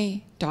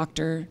my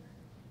doctor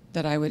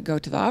that I would go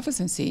to the office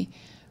and see,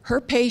 her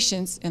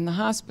patients in the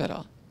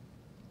hospital.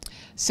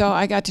 So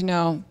I got to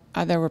know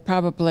there were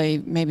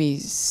probably maybe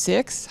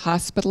 6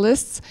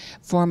 hospitalists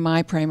for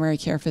my primary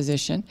care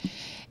physician.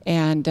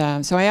 And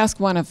so I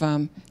asked one of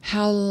them,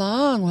 how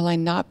long will I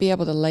not be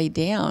able to lay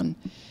down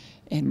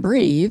and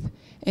breathe?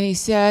 And he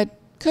said,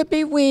 could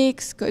be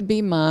weeks, could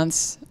be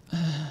months.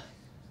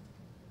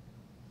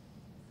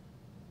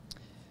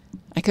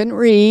 I couldn't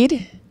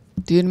read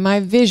due to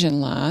my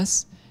vision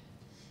loss.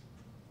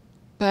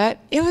 But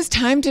it was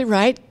time to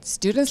write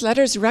students'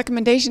 letters of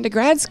recommendation to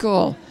grad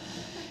school.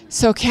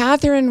 So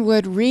Catherine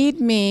would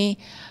read me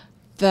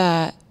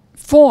the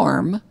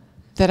form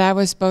that I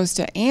was supposed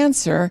to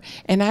answer,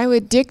 and I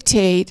would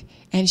dictate,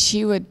 and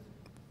she would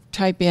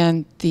type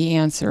in the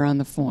answer on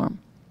the form.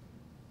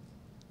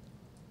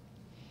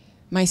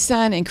 My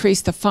son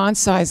increased the font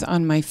size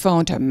on my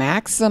phone to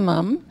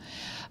maximum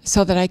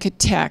so that I could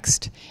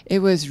text. It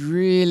was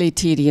really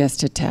tedious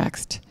to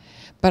text,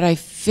 but I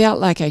felt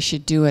like I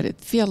should do it. It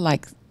felt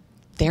like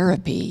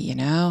therapy, you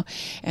know?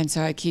 And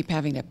so I keep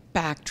having to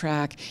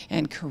backtrack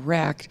and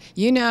correct.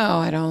 You know,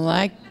 I don't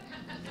like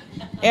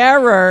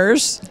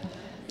errors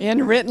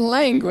in written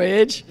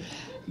language,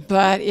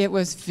 but it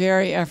was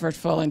very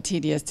effortful and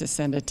tedious to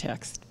send a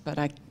text. But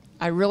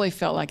I really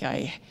felt like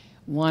I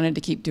wanted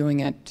to keep doing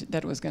it,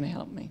 that it was going to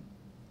help me.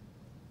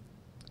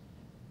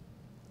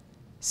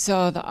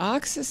 So the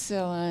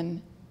oxycillin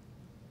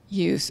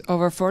use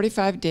over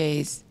 45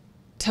 days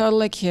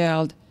totally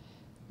killed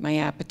my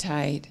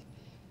appetite.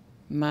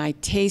 My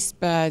taste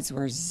buds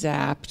were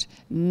zapped.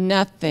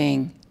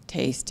 Nothing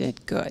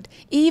tasted good.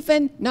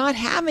 Even not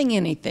having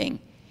anything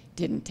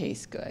didn't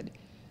taste good.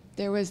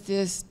 There was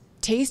this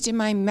taste in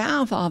my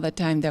mouth all the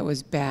time that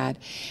was bad.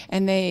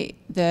 And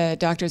the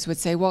doctors would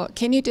say, well,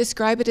 can you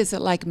describe it? Is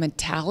it like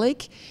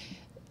metallic?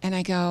 And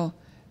I go,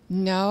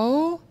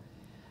 no,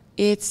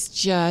 it's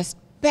just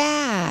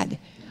bad.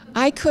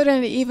 I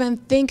couldn't even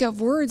think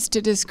of words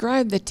to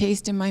describe the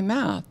taste in my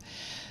mouth.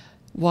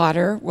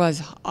 Water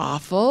was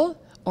awful.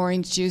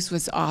 Orange juice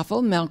was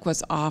awful. Milk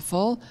was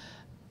awful.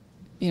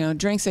 You know,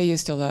 drinks I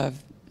used to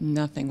love,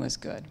 nothing was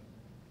good.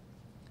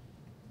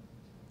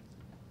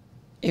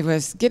 It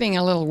was getting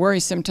a little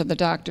worrisome to the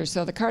doctor,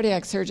 so the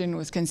cardiac surgeon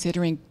was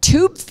considering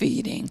tube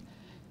feeding.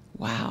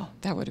 Wow,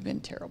 that would have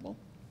been terrible.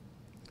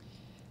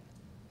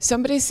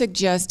 Somebody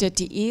suggested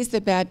to ease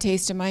the bad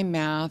taste in my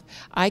mouth,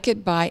 I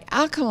could buy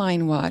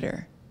alkaline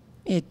water.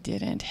 It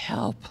didn't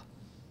help.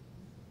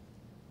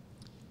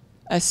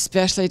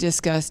 Especially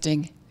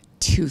disgusting,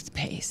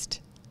 toothpaste.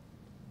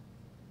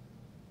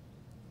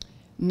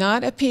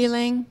 Not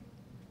appealing,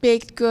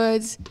 baked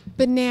goods,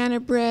 banana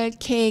bread,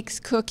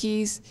 cakes,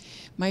 cookies.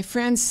 My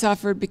friends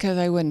suffered because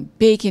I wouldn't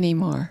bake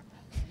anymore.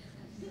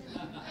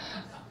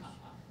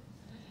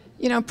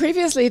 You know,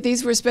 previously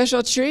these were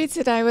special treats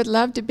that I would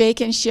love to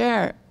bake and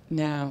share.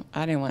 No,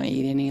 I didn't want to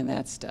eat any of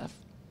that stuff.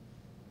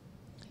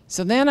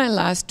 So then I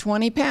lost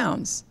 20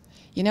 pounds.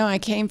 You know, I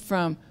came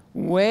from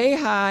way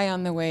high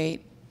on the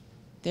weight.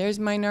 There's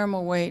my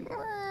normal weight.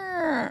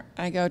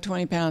 I go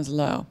 20 pounds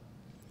low.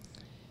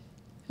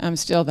 I'm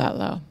still that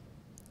low.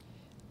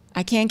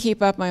 I can't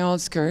keep up my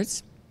old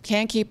skirts.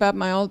 Can't keep up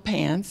my old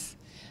pants.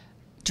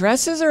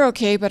 Dresses are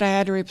okay, but I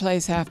had to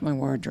replace half my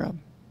wardrobe.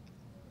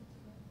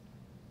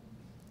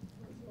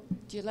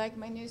 Do you like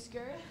my new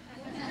skirt?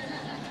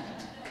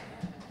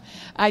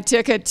 I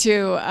took it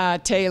to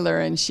Taylor,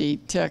 and she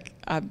took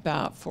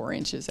about 4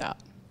 inches out.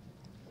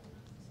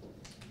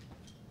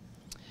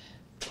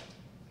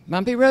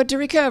 Bumpy road to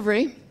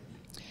recovery.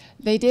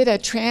 They did a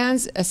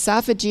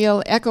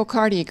transesophageal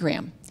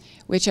echocardiogram,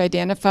 which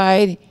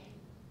identified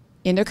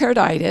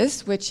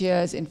endocarditis, which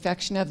is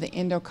infection of the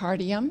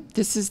endocardium.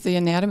 This is the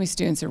anatomy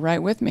students are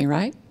right with me,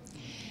 right?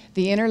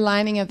 The inner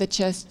lining of the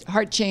chest,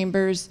 heart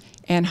chambers,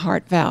 and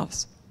heart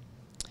valves.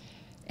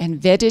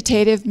 And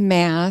vegetative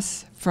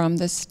mass from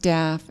the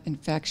staph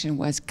infection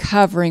was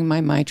covering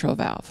my mitral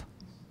valve.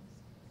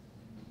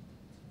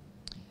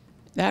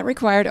 That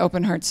required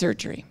open heart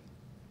surgery,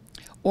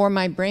 or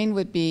my brain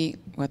would be,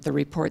 what the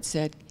report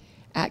said,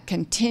 at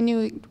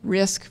continued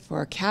risk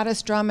for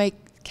catastrophic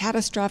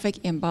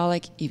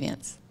embolic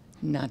events.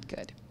 Not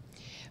good.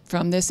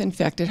 From this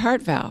infected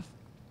heart valve.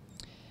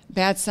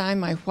 Bad sign,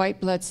 my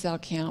white blood cell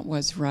count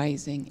was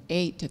rising,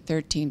 8 to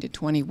 13 to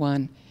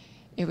 21.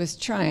 It was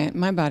trying,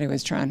 my body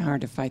was trying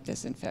hard to fight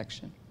this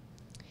infection.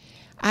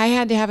 I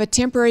had to have a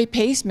temporary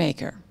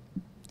pacemaker.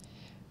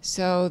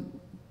 So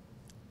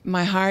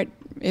my heart,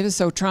 it was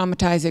so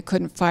traumatized it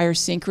couldn't fire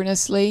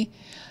synchronously.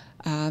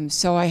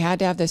 So I had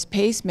to have this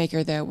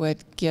pacemaker that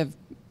would give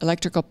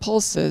electrical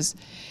pulses.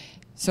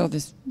 So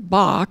this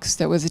box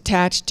that was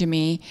attached to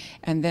me,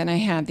 and then I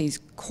had these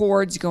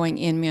cords going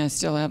in me. I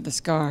still have the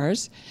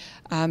scars,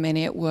 and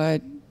it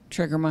would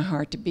trigger my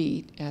heart to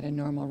beat at a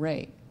normal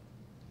rate.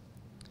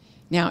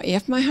 Now,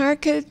 if my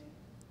heart could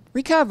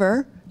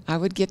recover, I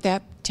would get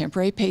that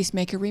temporary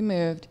pacemaker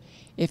removed.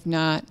 If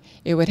not,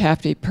 it would have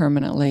to be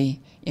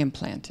permanently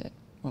implanted,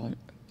 well,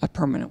 a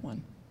permanent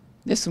one.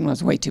 This one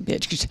was way too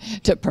big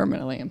to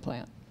permanently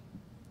implant.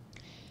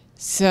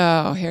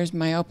 So here's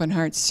my open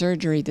heart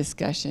surgery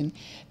discussion.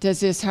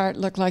 Does this heart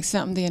look like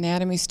something the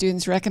anatomy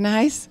students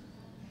recognize?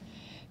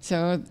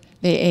 So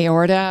the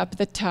aorta up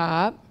the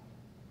top.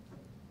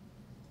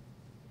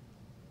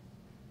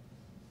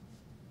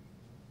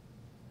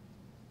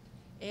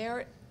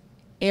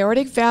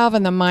 Aortic valve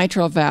and the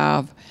mitral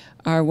valve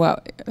are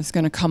what is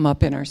going to come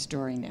up in our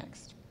story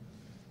next.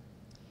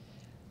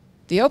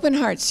 The open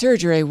heart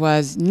surgery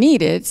was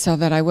needed so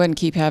that I wouldn't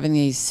keep having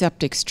these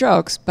septic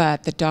strokes,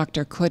 but the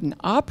doctor couldn't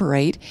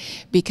operate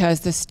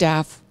because the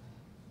staph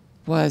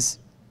was,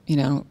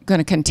 going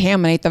to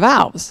contaminate the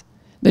valves,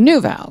 the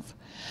new valve.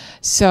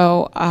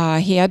 So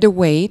he had to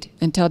wait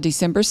until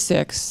December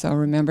 6th, so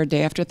remember,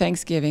 day after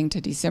Thanksgiving,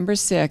 to December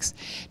 6th,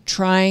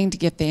 trying to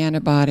get the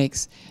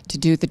antibiotics to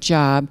do the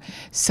job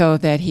so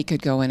that he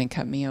could go in and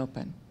cut me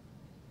open.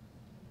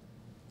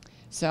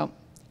 So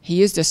he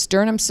used a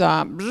sternum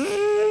saw,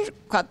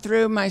 cut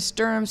through my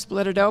sternum,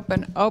 split it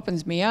open,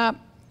 opens me up,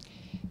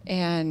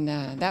 and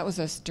that was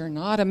a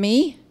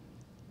sternotomy.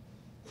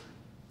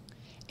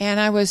 And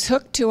I was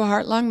hooked to a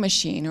heart-lung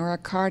machine, or a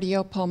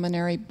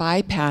cardiopulmonary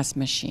bypass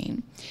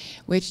machine,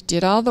 which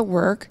did all the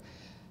work.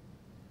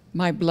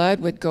 My blood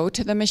would go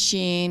to the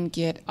machine,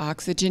 get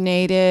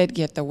oxygenated,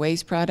 get the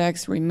waste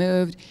products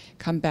removed,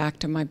 come back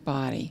to my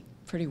body.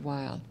 Pretty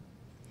wild.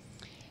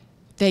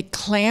 They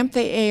clamped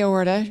the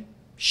aorta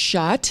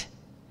shut.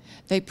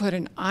 They put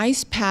an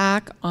ice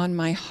pack on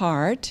my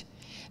heart.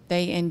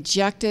 They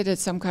injected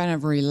some kind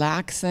of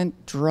relaxant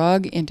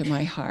drug into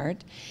my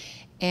heart.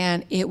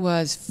 And it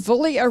was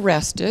fully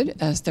arrested,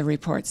 as the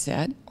report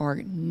said,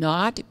 or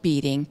not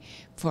beating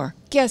for,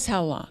 guess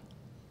how long?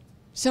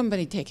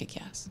 Somebody take a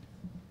guess.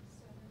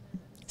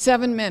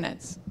 7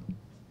 minutes.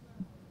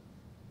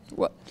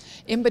 Well,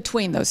 in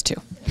between those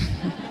two.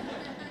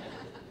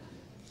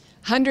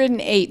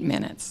 108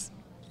 minutes.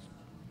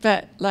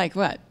 But like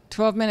what?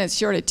 12 minutes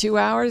short of 2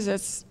 hours?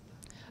 That's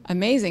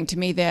amazing to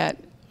me that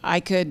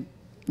I could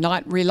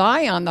not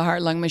rely on the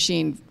heart-lung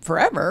machine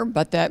forever,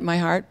 but that my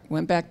heart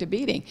went back to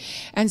beating.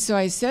 And so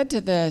I said to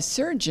the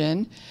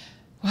surgeon,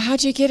 well,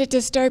 how'd you get it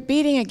to start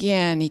beating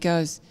again? He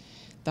goes,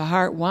 the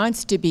heart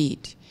wants to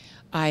beat.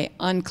 I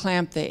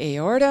unclamped the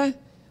aorta.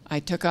 I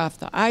took off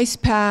the ice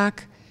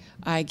pack.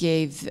 I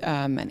gave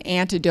an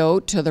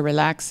antidote to the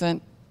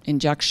relaxant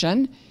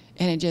injection,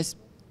 and it just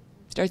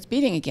starts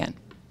beating again.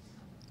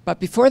 But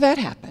before that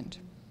happened,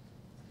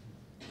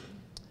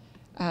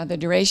 the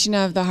duration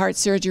of the heart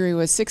surgery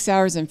was 6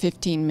 hours and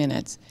 15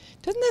 minutes.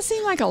 Doesn't that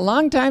seem like a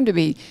long time to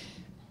be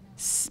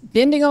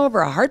bending over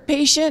a heart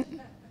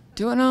patient,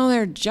 doing all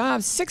their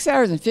jobs? 6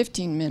 hours and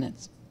 15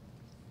 minutes.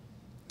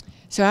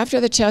 So after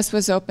the chest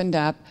was opened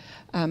up,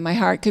 my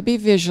heart could be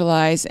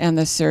visualized, and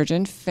the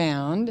surgeon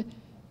found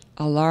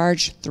a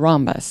large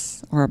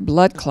thrombus, or a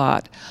blood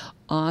clot,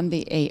 on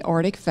the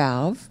aortic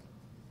valve,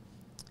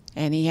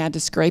 and he had to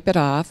scrape it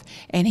off,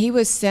 and he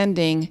was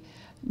sending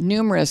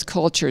numerous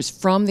cultures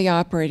from the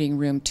operating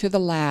room to the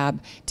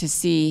lab to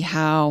see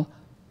how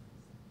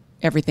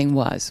everything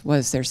was.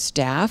 Was there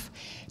staph?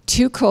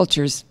 2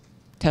 cultures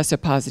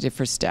tested positive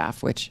for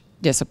staph, which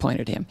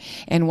disappointed him.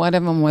 And one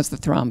of them was the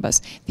thrombus.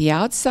 The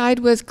outside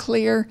was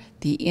clear.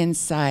 The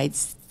inside,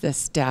 the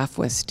staph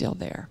was still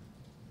there.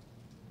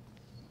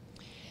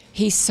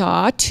 He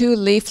saw 2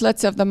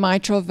 leaflets of the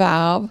mitral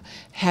valve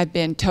had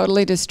been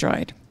totally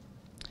destroyed.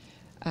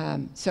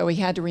 So we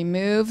had to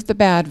remove the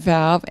bad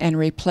valve and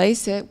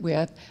replace it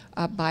with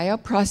a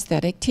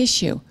bioprosthetic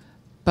tissue,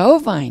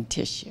 bovine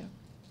tissue.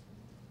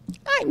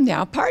 I'm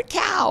now part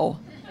cow.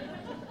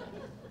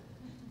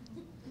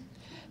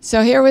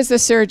 So here was the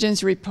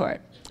surgeon's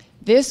report.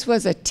 This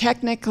was a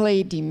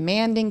technically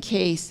demanding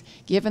case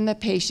given the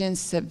patient's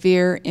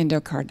severe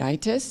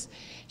endocarditis.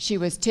 She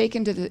was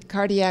taken to the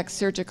cardiac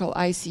surgical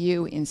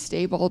ICU in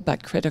stable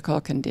but critical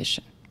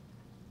condition.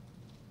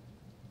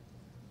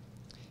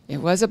 It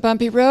was a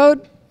bumpy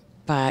road,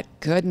 but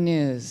good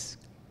news.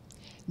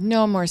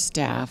 No more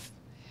staff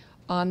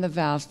on the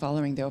valves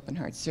following the open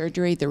heart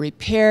surgery. The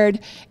repaired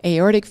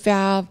aortic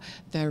valve,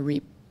 the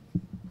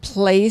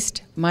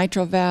replaced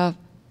mitral valve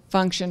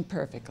functioned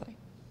perfectly.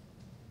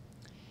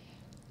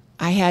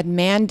 I had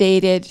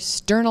mandated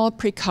sternal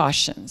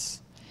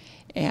precautions.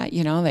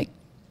 You know, they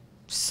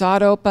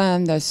sawed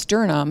open the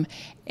sternum,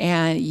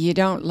 and you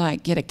don't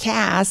like get a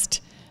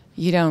cast,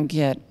 you don't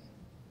get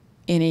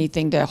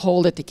anything to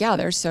hold it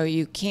together, so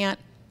you can't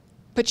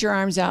put your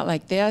arms out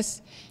like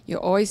this. You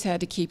always had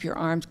to keep your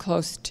arms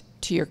close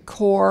to your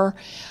core.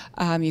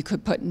 You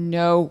could put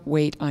no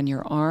weight on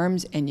your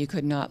arms, and you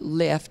could not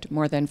lift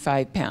more than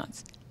 5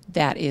 pounds.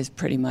 That is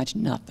pretty much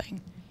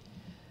nothing.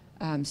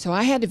 So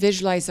I had to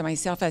visualize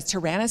myself as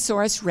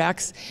Tyrannosaurus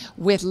Rex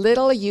with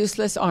little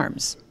useless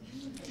arms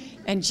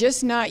and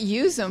just not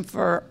use them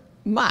for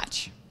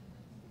much.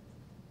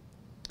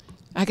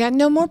 I got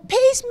no more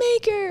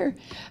pacemaker.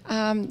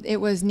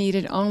 It was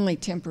needed only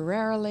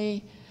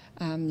temporarily,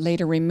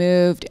 later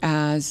removed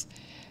as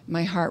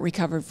my heart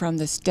recovered from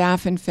the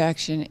staph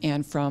infection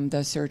and from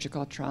the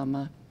surgical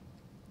trauma.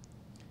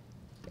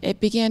 It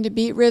began to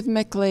beat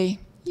rhythmically.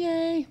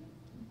 Yay.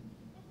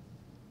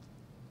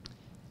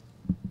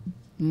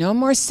 No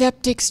more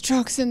septic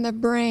strokes in the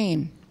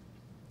brain.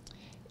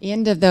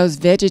 End of those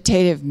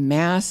vegetative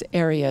mass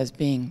areas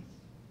being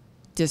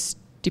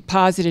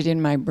deposited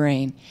in my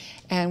brain.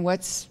 And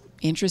what's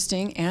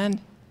interesting and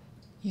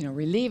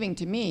relieving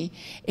to me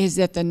is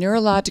that the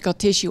neurological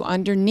tissue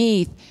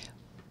underneath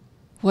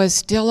was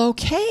still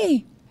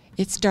okay.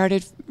 It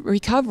started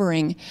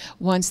recovering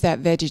once that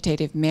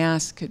vegetative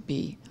mass could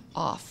be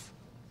off.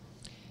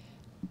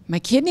 My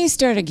kidneys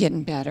started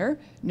getting better.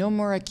 No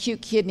more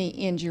acute kidney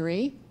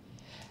injury,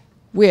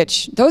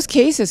 which those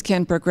cases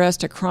can progress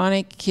to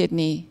chronic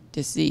kidney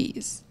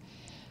disease.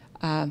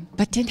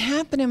 But didn't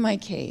happen in my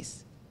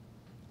case.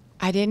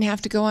 I didn't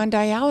have to go on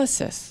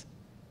dialysis.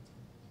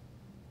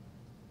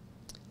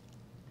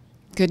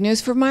 Good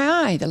news for my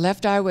eye. The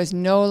left eye was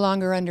no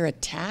longer under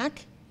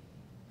attack.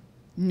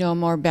 No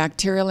more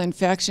bacterial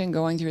infection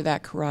going through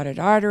that carotid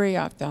artery,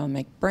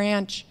 ophthalmic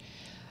branch.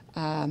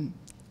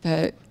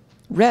 The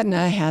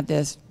retina had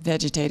this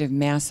vegetative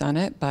mass on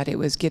it, but it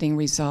was getting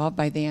resolved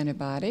by the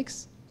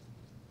antibiotics.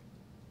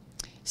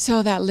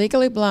 So that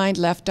legally blind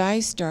left eye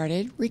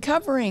started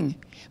recovering.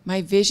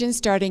 My vision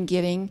started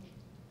getting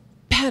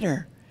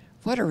better.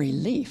 What a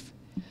relief.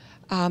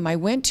 I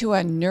went to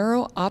a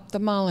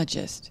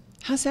neuro-ophthalmologist.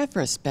 How's that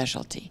for a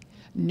specialty?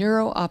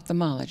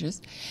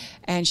 Neuro-ophthalmologist.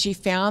 And she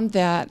found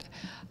that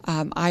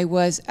I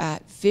was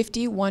at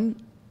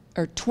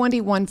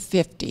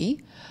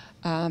 2150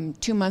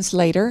 2 months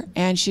later.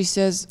 And she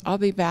says, I'll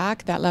be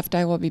back. That left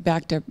eye will be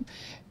back to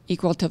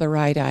equal to the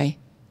right eye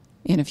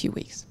in a few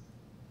weeks.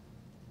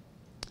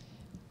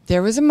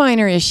 There was a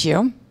minor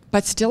issue,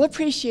 but still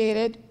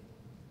appreciated.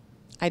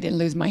 I didn't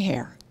lose my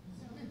hair.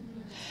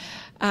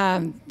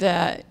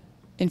 The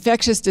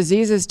infectious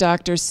diseases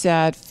doctor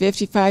said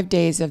 55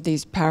 days of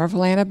these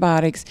powerful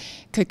antibiotics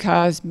could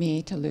cause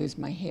me to lose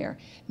my hair.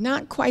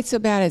 Not quite so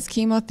bad as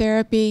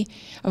chemotherapy.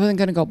 I wasn't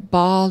going to go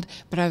bald,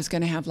 but I was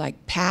going to have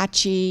like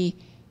patchy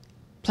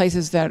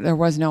places that there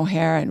was no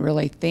hair and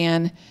really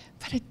thin.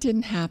 But it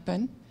didn't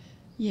happen.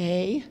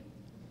 Yay.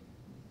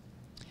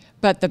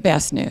 But the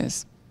best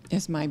news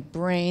is my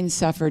brain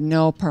suffered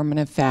no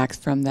permanent effects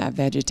from that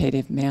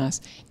vegetative mass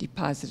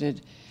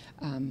deposited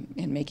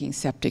and making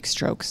septic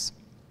strokes.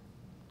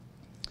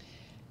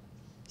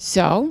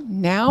 So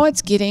now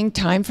it's getting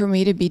time for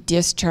me to be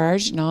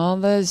discharged, and all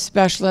the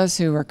specialists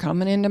who are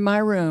coming into my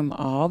room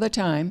all the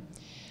time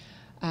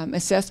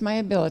assessed my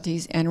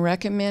abilities and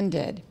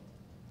recommended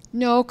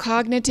no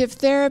cognitive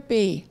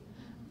therapy.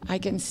 I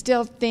can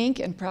still think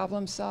and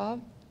problem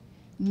solve.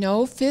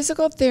 No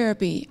physical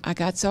therapy. I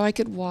got so I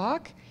could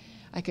walk.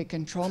 I could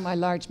control my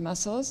large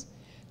muscles.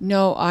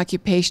 No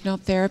occupational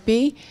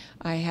therapy.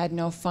 I had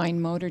no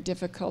fine motor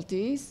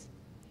difficulties.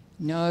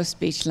 No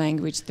speech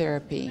language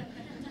therapy.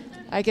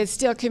 I could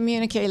still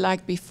communicate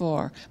like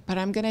before, but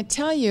I'm going to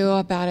tell you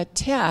about a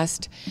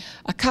test,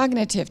 a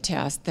cognitive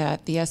test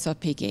that the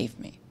SLP gave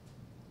me.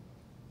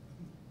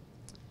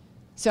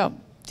 So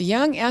the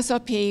young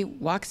SLP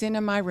walks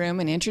into my room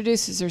and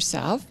introduces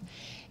herself,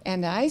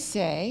 and I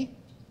say,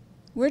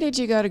 "Where did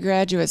you go to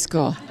graduate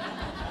school?"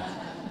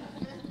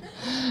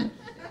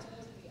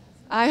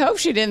 I hope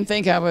she didn't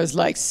think I was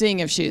like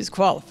seeing if she was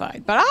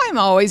qualified, but I'm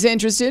always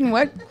interested in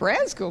what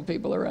grad school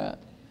people are at.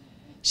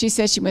 She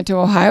said she went to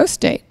Ohio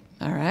State.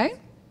 All right.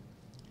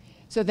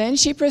 So then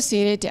she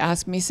proceeded to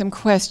ask me some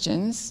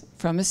questions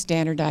from a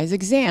standardized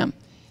exam.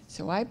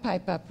 So I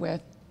pipe up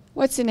with,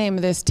 what's the name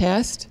of this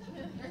test?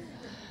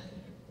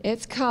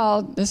 It's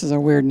called, this is a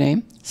weird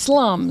name,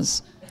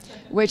 SLUMS,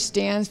 which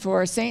stands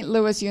for St.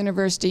 Louis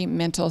University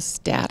Mental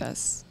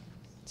Status.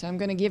 So I'm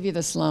going to give you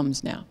the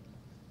SLUMS now.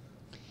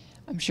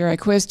 I'm sure I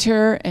quizzed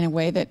her in a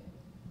way that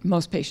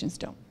most patients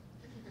don't.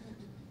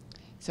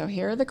 So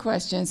here are the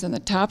questions, and the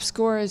top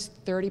score is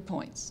 30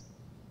 points.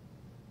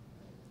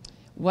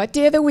 What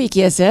day of the week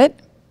is it?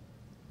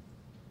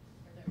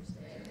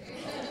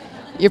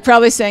 You're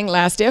probably saying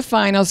last day of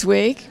finals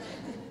week.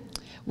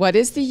 What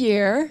is the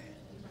year?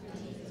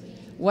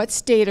 What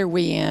state are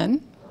we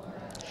in?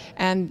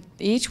 And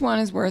each one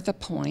is worth a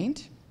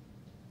point.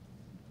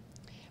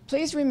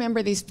 Please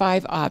remember these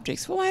 5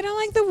 objects. Well, I don't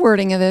like the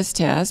wording of this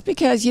test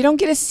because you don't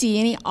get to see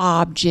any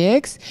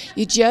objects.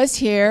 You just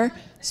hear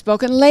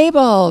spoken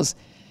labels.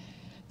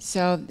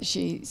 So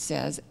she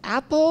says,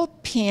 apple,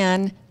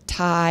 pen,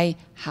 tie,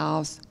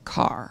 house,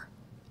 car.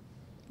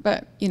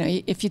 But, you know,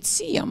 if you'd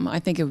see them, I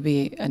think it would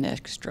be an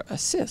extra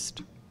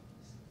assist.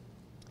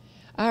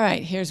 All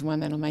right, here's one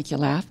that'll make you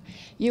laugh.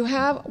 You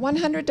have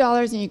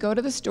 $100 and you go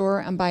to the store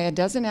and buy a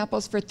dozen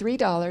apples for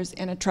 $3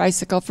 and a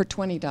tricycle for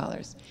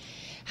 $20.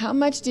 How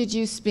much did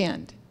you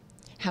spend?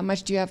 How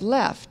much do you have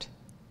left?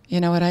 You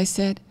know what I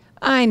said?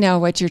 I know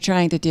what you're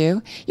trying to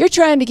do. You're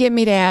trying to get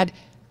me to add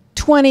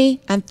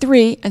 20 and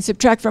 3 and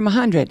subtract from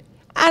 100.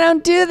 I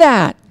don't do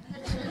that.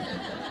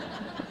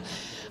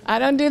 I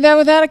don't do that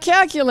without a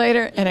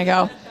calculator. And I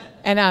go,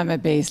 and I'm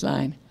at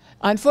baseline.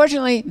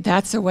 Unfortunately,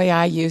 that's the way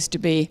I used to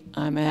be.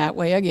 I'm that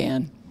way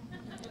again.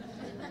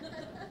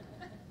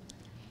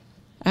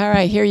 All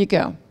right, here you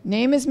go.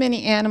 Name as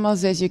many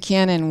animals as you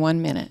can in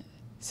 1 minute.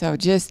 So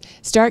just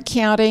start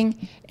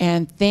counting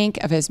and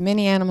think of as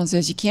many animals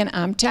as you can.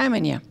 I'm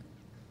timing you.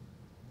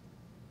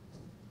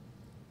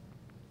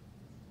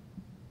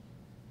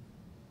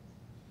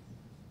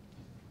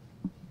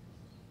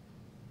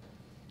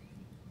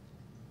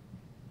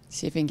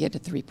 See if you can get to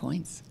 3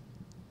 points.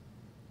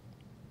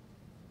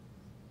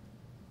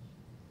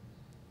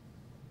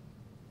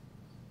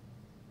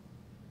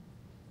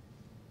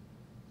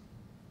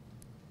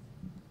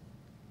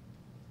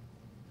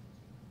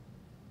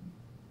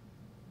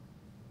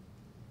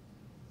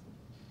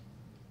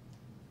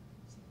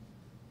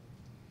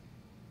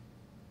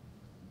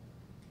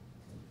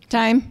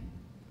 Time.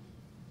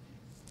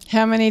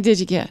 How many did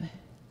you get?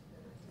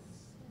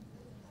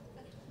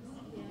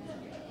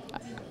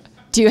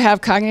 Do you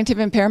have cognitive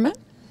impairment?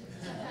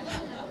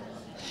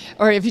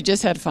 Or have you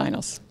just had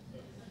finals?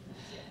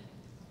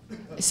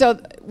 So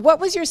what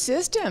was your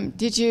system?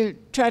 Did you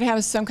try to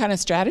have some kind of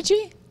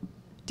strategy?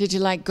 Did you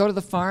like go to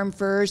the farm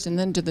first and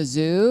then to the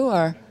zoo?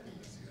 Or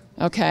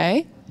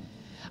okay.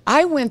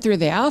 I went through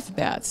the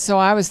alphabet, so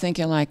I was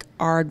thinking like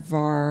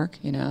aardvark,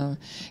 you know,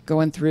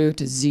 going through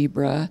to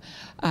zebra.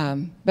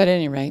 But at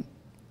any rate,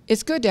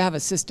 it's good to have a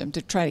system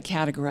to try to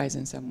categorize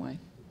in some way.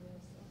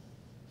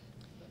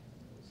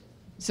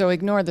 So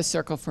ignore the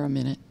circle for a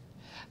minute.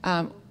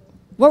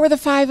 What were the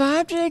 5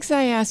 objects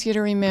I asked you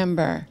to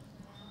remember?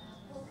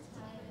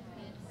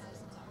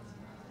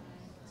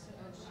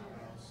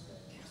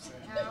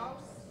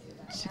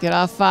 Did you get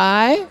all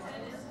 5?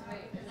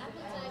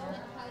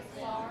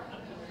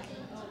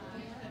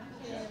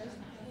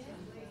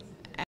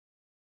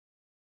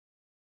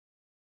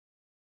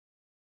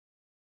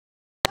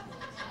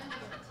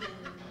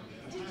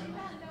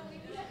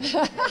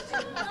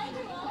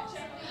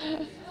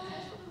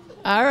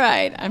 All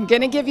right, I'm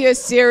going to give you a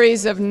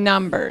series of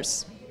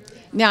numbers.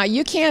 Now,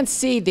 you can't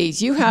see these.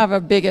 You have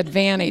a big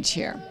advantage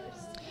here.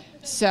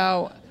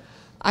 So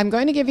I'm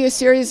going to give you a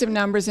series of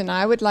numbers, and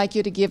I would like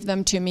you to give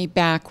them to me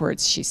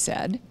backwards, she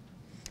said.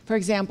 For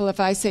example, if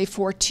I say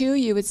 4-2,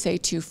 you would say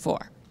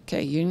 2-4.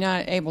 Okay, you're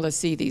not able to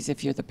see these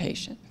if you're the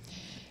patient.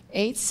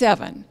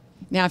 8-7.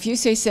 Now, if you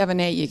say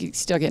 7-8, you can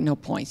still get no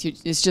points.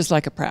 It's just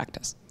like a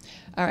practice.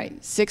 All right,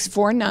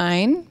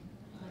 6-4-9.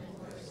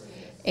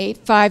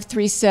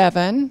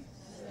 8-5-3-7.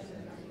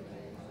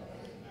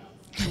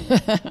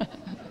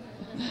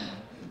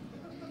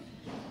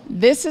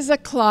 This is a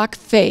clock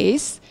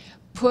face.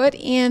 Put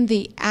in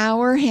the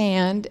hour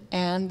hand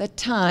and the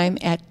time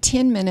at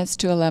 10 minutes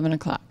to 11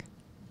 o'clock.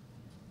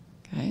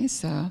 Okay,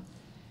 so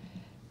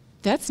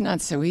that's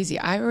not so easy.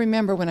 I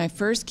remember when I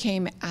first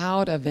came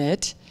out of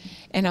it,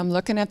 and I'm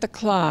looking at the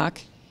clock,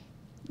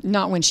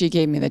 not when she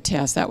gave me the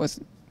test, that was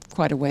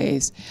quite a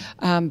ways,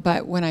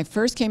 but when I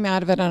first came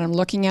out of it and I'm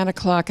looking at a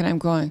clock and I'm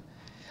going,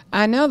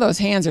 I know those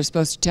hands are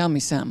supposed to tell me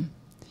something.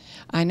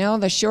 I know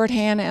the short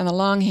hand and the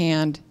long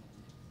hand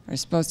are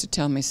supposed to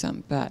tell me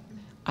something, but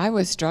I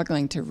was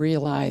struggling to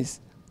realize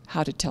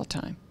how to tell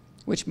time,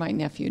 which my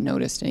nephew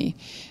noticed, and he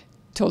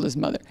told his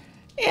mother,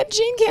 Aunt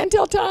Jean can't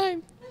tell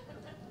time.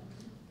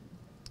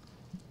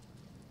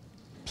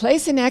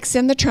 Place an X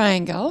in the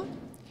triangle.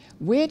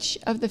 Which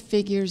of the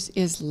figures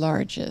is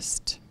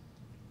largest?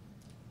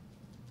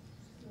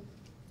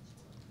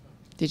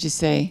 Did you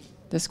say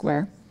the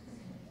square?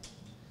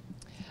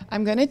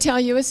 I'm going to tell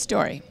you a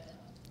story.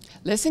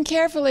 Listen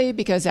carefully,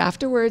 because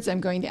afterwards I'm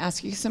going to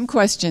ask you some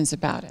questions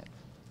about it.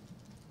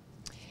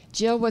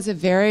 Jill was a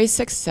very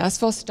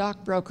successful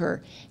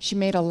stockbroker. She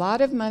made a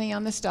lot of money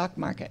on the stock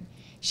market.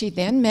 She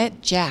then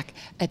met Jack,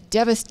 a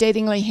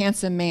devastatingly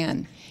handsome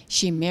man.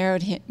 She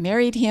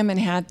married him and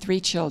had 3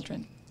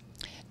 children.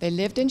 They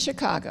lived in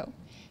Chicago.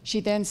 She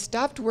then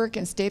stopped work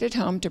and stayed at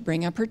home to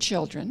bring up her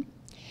children.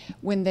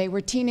 When they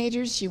were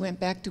teenagers, she went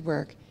back to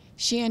work.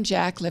 She and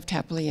Jack lived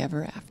happily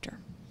ever after.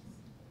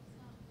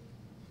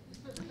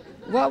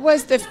 What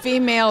was the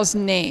female's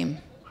name?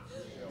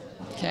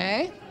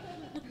 Okay.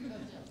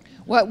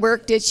 What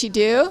work did she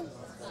do?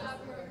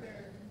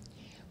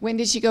 When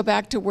did she go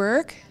back to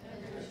work?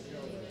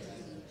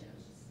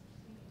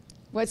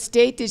 What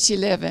state did she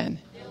live in?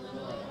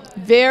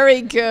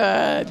 Very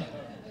good.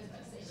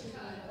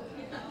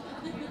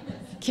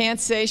 Can't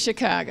say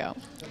Chicago.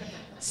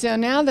 So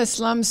now the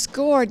slum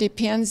score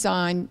depends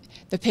on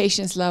the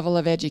patient's level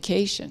of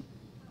education.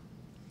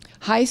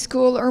 High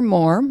school or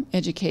more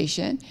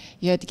education,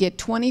 you had to get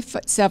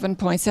 27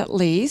 points at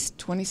least,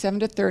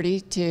 27 to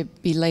 30 to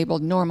be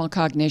labeled normal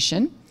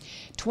cognition,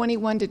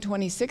 21 to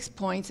 26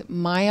 points,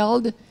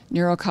 mild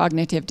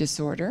neurocognitive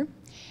disorder,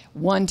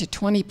 1 to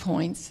 20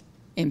 points,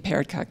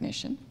 impaired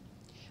cognition.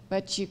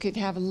 But you could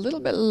have a little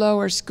bit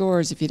lower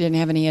scores if you didn't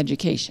have any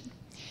education.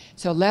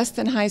 So less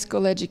than high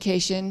school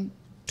education,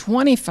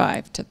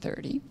 25 to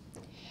 30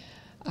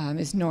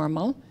 is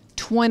normal,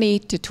 20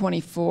 to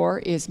 24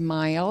 is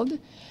mild,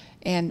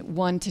 and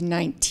 1 to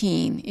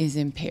 19 is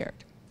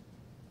impaired.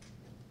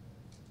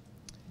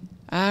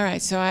 All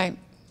right, so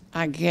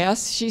I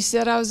guess she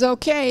said I was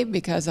okay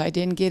because I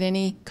didn't get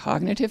any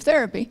cognitive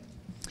therapy.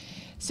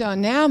 So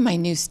now my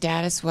new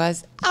status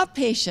was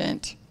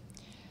outpatient.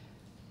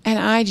 And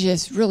I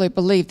just really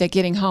believed that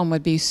getting home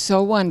would be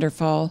so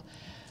wonderful.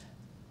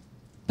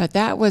 But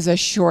that was a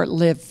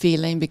short-lived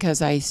feeling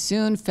because I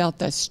soon felt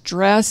the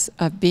stress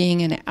of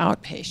being an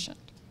outpatient.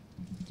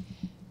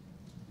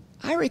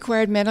 I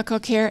required medical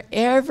care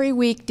every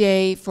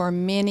weekday for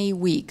many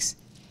weeks.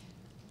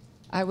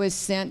 I was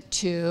sent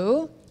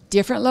to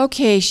different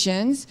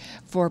locations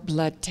for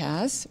blood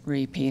tests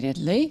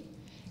repeatedly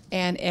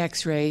and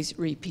x-rays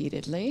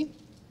repeatedly.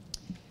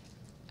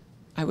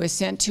 I was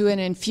sent to an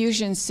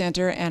infusion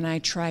center, and I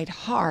tried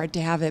hard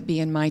to have it be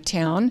in my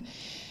town,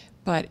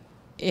 but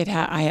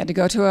I had to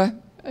go to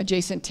an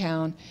adjacent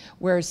town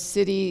where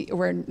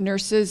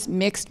nurses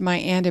mixed my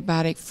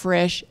antibiotic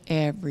fresh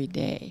every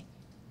day.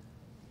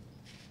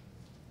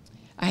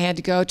 I had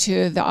to go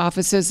to the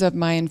offices of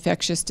my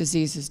infectious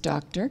diseases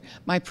doctor,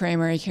 my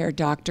primary care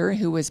doctor,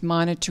 who was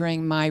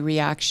monitoring my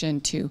reaction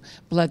to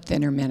blood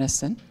thinner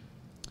medicine,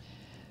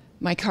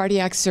 my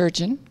cardiac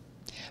surgeon,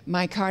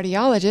 my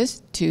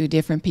cardiologist, 2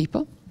 different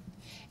people,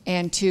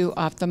 and 2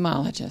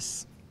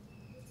 ophthalmologists.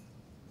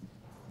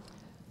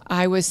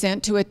 I was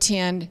sent to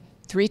attend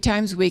 3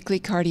 times weekly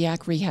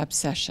cardiac rehab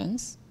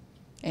sessions.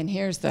 And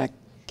here's the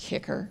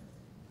kicker.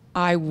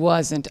 I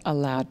wasn't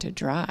allowed to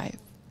drive.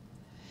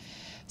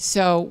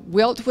 So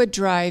Wilt would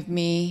drive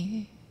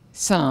me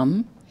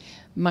some.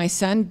 My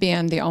son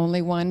Ben, the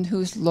only one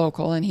who's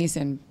local, and he's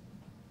in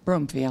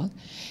Broomfield,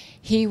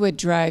 he would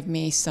drive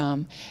me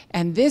some.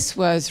 And this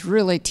was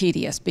really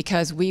tedious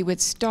because we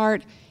would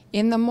start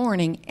in the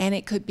morning, and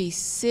it could be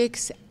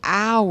 6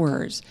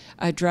 hours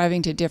of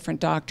driving to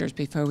different doctors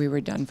before we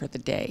were done for the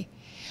day.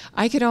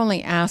 I could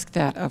only ask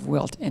that of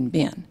Wilt and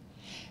Ben.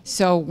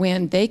 So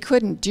when they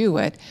couldn't do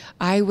it,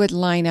 I would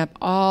line up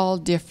all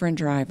different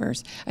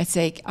drivers. I'd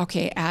say,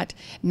 okay, at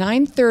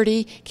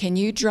 9:30, can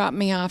you drop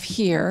me off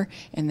here?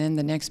 And then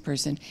the next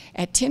person.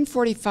 At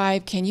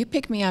 10:45, can you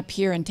pick me up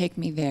here and take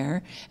me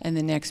there? And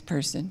the next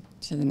person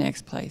to the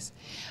next place.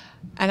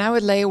 And I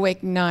would lay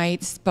awake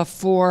nights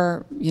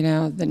before,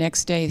 the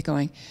next day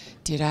going,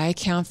 did I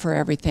account for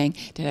everything?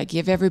 Did I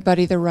give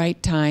everybody the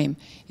right time?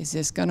 Is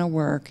this going to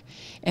work?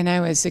 And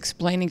I was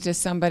explaining to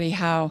somebody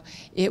how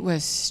it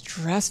was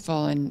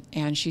stressful,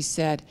 and she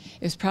said,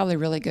 it was probably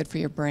really good for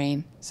your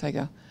brain. So I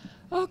go,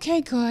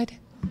 okay, good.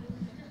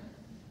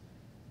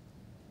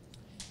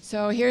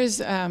 So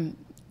here's a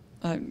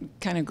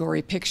kind of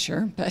gory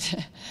picture, but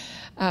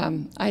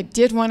I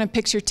did want a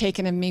picture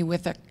taken of me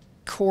with a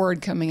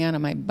cord coming out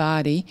of my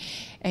body,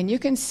 and you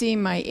can see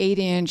my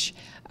 8-inch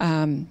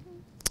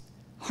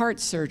heart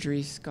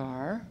surgery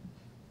scar.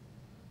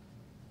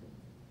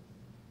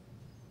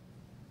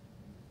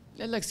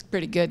 It looks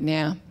pretty good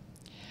now.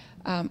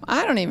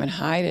 I don't even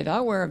hide it.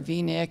 I'll wear a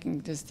V-neck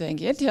and just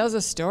think, it tells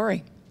a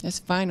story. It's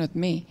fine with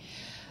me.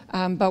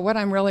 But what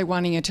I'm really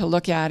wanting you to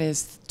look at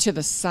is to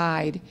the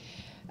side.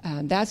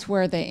 That's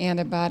where the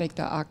antibiotic,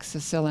 the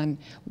oxacillin,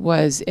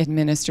 was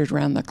administered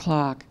around the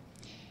clock.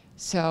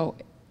 So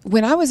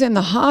when I was in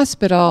the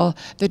hospital,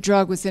 the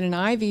drug was in an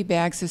IV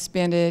bag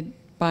suspended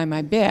by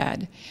my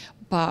bed.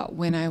 But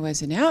when I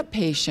was an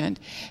outpatient,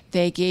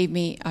 they gave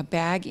me a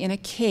bag in a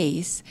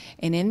case,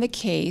 and in the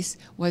case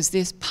was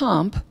this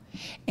pump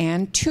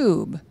and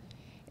tube.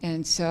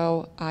 And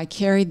so I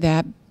carried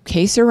that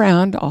case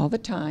around all the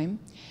time.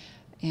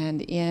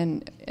 And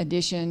in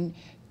addition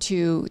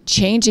to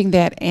changing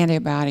that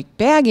antibiotic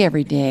bag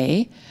every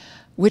day,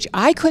 which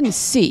I couldn't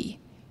see.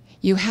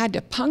 you had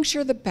to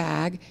puncture the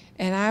bag,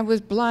 and I was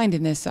blind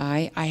in this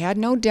eye. I had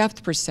no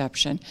depth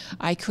perception.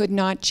 I could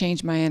not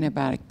change my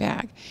antibiotic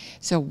bag.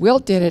 So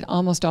Wilt did it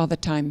almost all the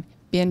time.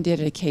 Ben did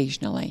it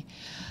occasionally.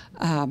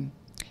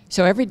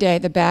 So every day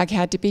the bag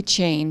had to be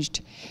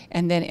changed,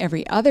 and then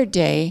every other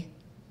day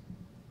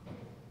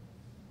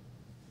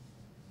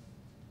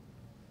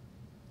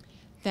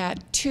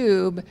that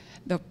tube,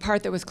 the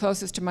part that was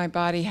closest to my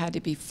body, had to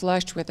be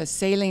flushed with a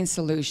saline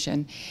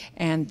solution,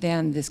 and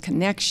then this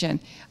connection,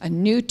 a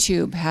new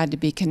tube had to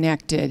be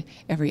connected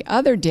every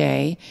other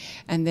day,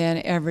 and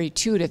then every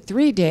 2 to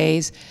 3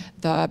 days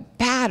the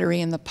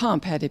battery in the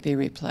pump had to be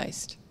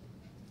replaced.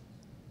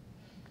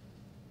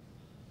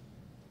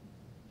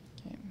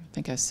 Okay, I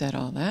think I said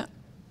all that.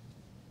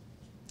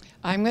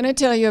 I'm going to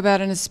tell you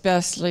about an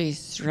especially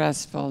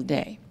stressful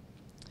day.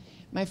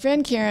 My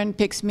friend Curran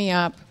picks me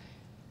up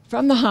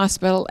from the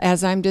hospital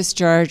as I'm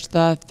discharged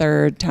the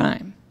 3rd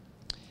time.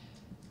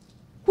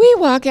 We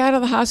walk out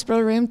of the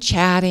hospital room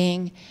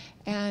chatting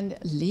and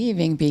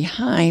leaving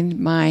behind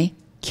my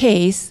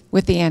case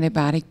with the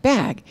antibiotic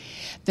bag.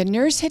 The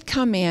nurse had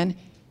come in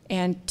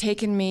and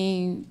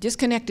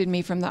disconnected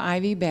me from the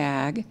IV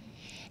bag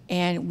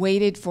and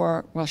waited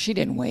for, well, she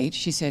didn't wait.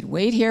 She said,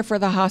 wait here for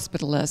the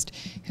hospitalist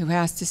who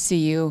has to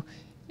see you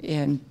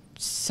and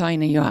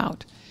sign you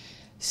out.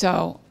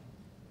 So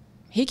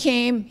he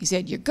came, he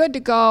said, you're good to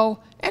go,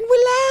 and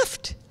we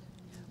left.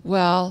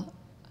 Well,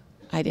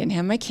 I didn't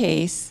have my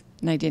case,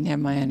 and I didn't have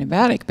my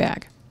antibiotic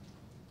bag.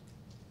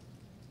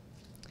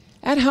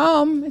 At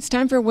home, it's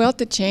time for Wilt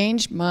to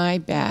change my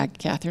bag.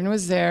 Catherine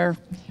was there.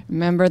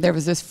 Remember, there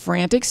was this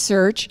frantic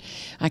search.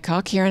 I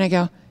call Karen, I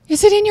go,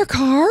 is it in your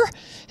car?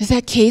 Is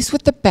that case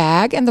with the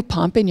bag and the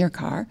pump in your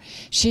car?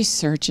 She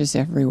searches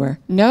everywhere.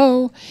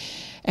 No.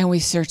 And we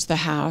search the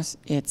house.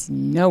 It's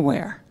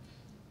nowhere.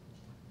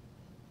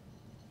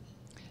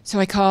 So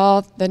I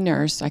call the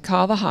nurse, I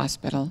call the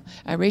hospital,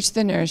 I reach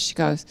the nurse, she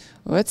goes,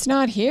 well, it's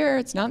not here,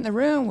 it's not in the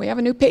room, we have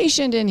a new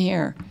patient in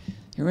here.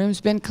 Your room's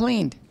been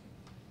cleaned.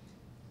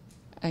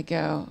 I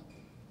go,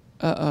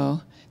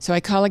 uh-oh. So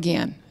I call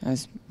again, I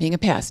was being a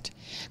pest.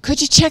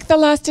 Could you check the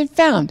lost and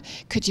found?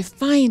 Could you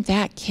find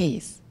that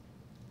case?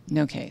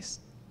 No case.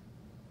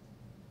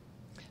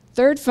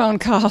 3rd phone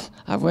call,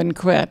 I wouldn't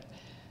quit.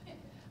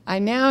 I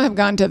now have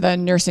gone to the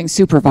nursing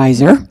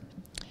supervisor,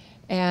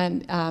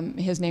 and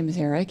his name is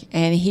Eric,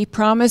 and he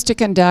promised to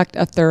conduct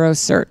a thorough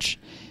search.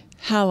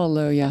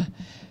 Hallelujah.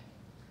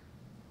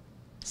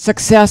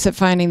 Success at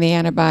finding the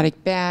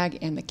antibiotic bag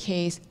and the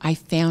case. I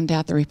found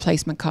out the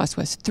replacement cost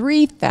was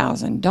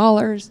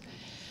 $3,000,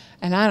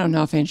 and I don't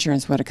know if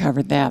insurance would have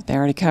covered that. They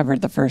already covered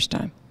it the first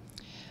time.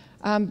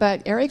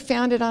 But Eric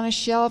found it on a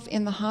shelf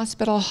in the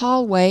hospital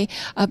hallway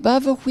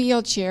above a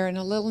wheelchair in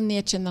a little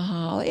niche in the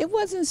hall. It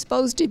wasn't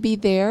supposed to be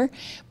there,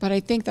 but I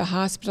think the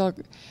hospital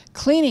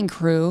cleaning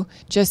crew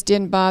just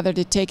didn't bother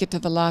to take it to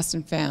the lost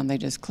and found. They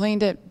just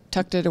cleaned it,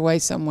 tucked it away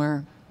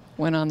somewhere,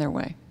 went on their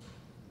way.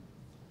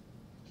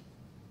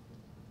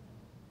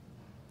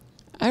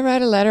 I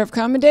write a letter of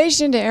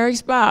commendation to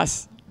Eric's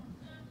boss.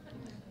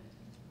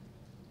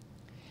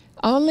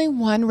 Only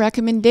one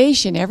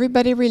recommendation.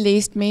 Everybody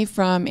released me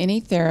from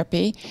any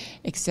therapy,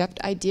 except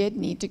I did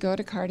need to go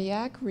to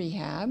cardiac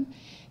rehab.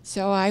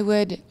 So I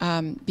would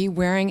be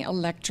wearing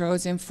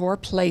electrodes in 4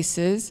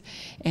 places,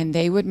 and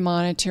they would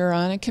monitor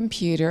on a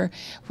computer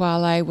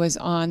while I was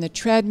on the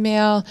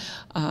treadmill,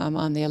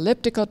 on the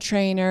elliptical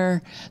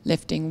trainer,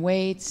 lifting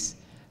weights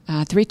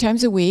 3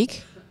 times a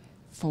week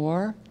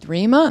for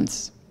 3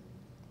 months.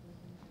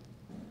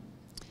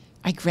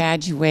 I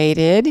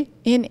graduated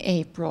in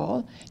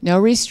April. No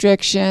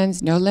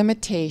restrictions, no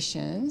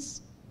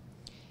limitations.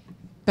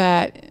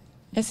 But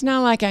it's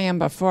not like I am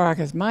before,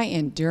 because my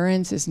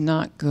endurance is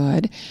not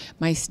good.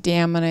 My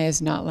stamina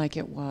is not like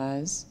it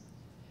was.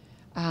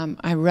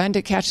 I run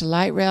to catch a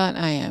light rail, and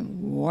I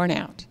am worn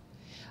out.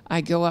 I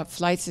go up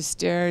flights of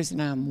stairs,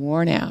 and I'm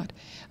worn out.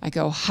 I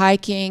go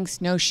hiking,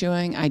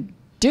 snowshoeing. I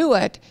do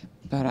it,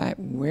 but it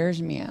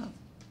wears me out.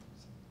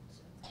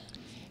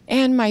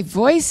 And my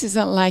voice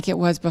isn't like it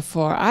was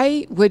before.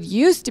 I would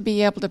used to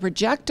be able to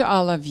project to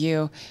all of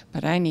you,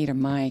 but I need a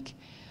mic.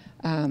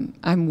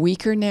 I'm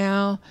weaker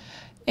now,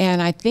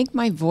 and I think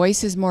my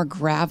voice is more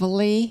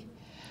gravelly.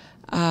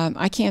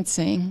 I can't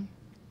sing.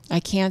 I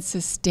can't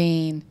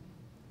sustain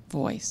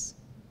voice.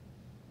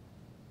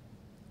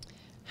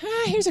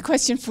 Here's a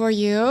question for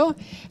you.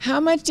 How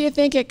much do you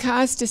think it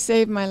cost to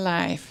save my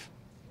life?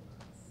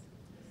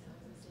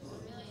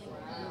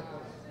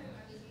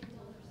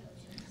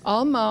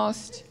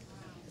 Almost.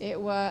 It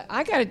was,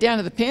 I got it down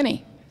to the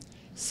penny.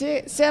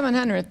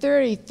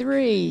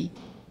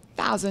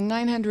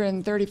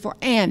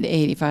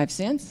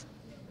 $733,934.85.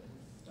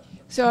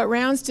 So it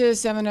rounds to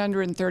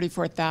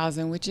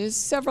 $734,000, which is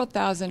several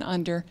thousand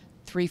under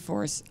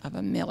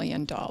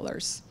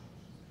 $750,000.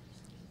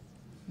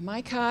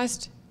 My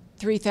cost,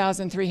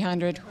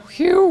 $3,300.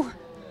 Whew.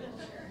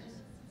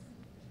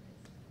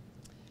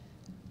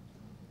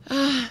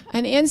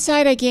 An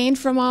insight I gained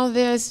from all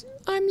this: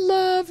 I'm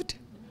loved.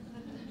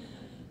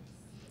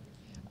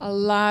 A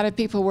lot of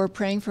people were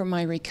praying for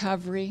my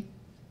recovery.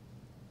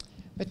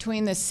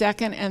 Between the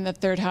second and the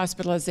third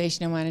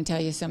hospitalization, I want to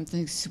tell you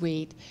something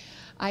sweet.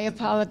 I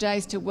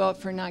apologized to Wilt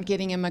for not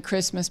getting him a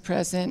Christmas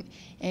present,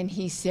 and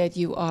he said,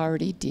 "You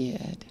already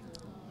did."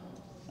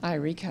 I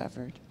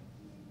recovered.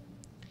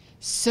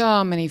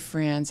 So many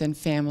friends and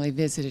family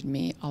visited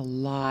me a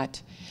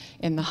lot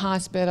in the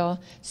hospital.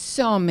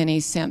 So many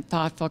sent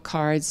thoughtful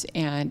cards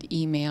and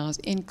emails,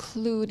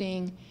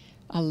 including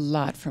a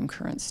lot from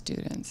current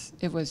students.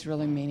 It was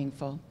really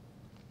meaningful.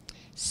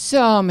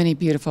 So many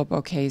beautiful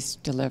bouquets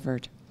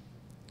delivered,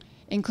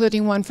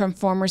 including one from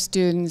former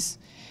students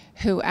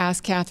who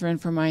asked Catherine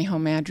for my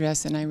home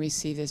address, and I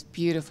received this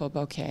beautiful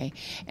bouquet,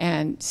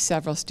 and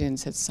several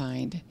students had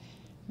signed.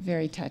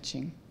 Very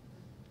touching.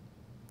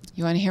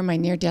 You want to hear my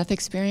near-death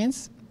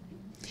experience?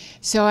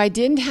 So I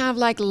didn't have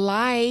like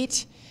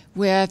light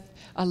with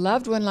a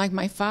loved one like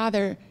my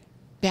father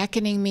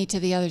beckoning me to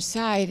the other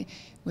side,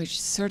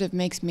 which sort of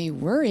makes me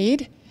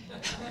worried.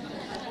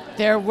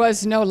 There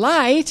was no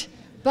light,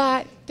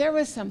 but there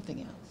was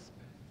something else.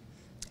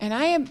 And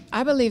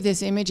I believe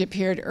this image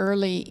appeared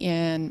early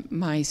in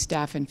my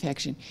staph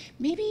infection,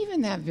 maybe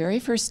even that very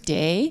first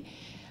day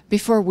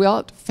before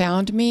Wilt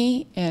found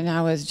me and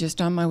I was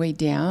just on my way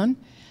down.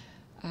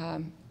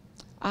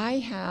 I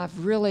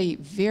have really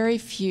very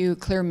few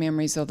clear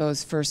memories of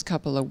those first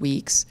couple of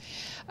weeks.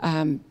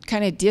 Kind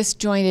of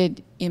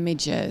disjointed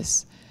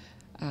images,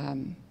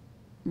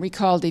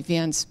 recalled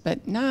events,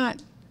 but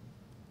not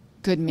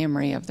good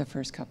memory of the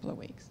first couple of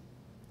weeks.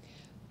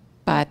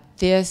 But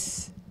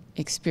this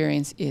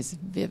experience is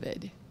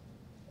vivid.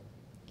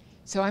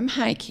 So I'm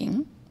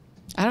hiking.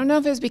 I don't know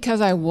if it's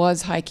because I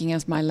was hiking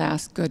as my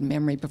last good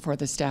memory before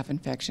the staph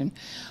infection,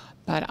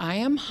 but I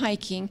am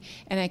hiking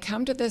and I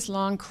come to this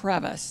long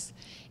crevice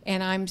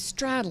and I'm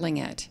straddling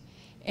it.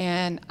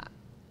 And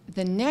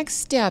the next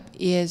step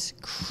is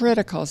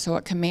critical, so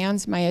it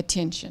commands my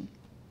attention.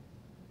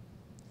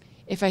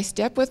 If I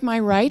step with my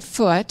right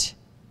foot,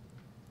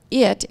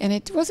 and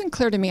it wasn't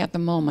clear to me at the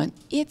moment,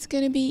 it's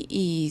going to be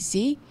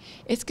easy,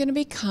 it's going to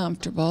be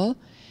comfortable,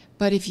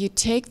 but if you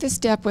take the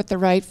step with the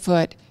right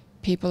foot,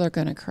 people are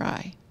going to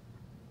cry.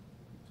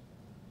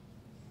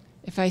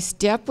 If I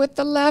step with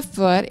the left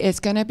foot, it's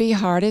going to be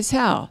hard as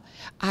hell.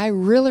 I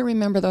really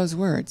remember those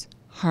words,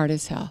 hard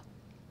as hell.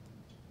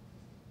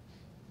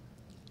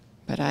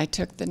 But I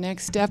took the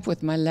next step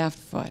with my left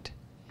foot.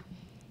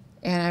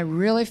 And I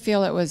really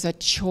feel it was a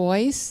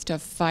choice to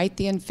fight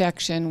the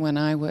infection when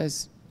I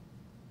was,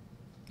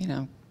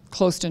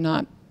 close to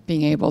not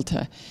being able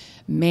to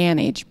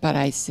manage. But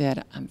I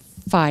said, I'm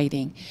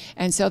fighting.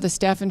 And so the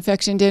staph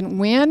infection didn't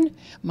win.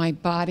 My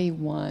body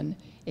won.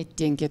 It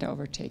didn't get to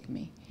overtake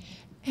me.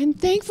 And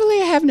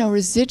thankfully, I have no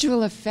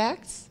residual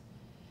effects,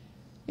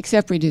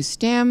 except reduced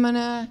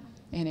stamina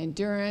and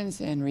endurance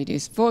and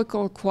reduced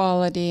vocal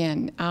quality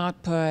and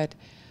output.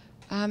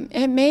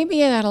 And maybe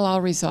that'll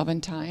all resolve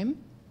in time.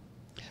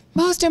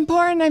 Most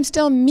important, I'm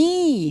still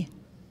me.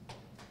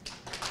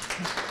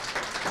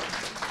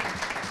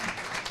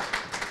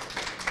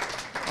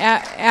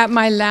 At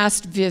my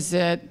last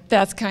visit,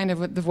 that's kind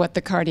of what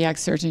the cardiac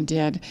surgeon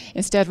did.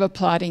 Instead of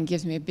applauding,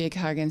 gives me a big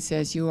hug and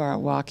says, "You are a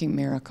walking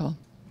miracle."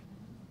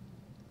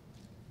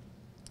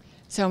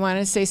 So I want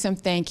to say some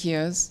thank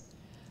yous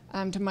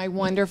to my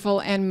wonderful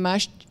and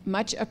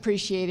much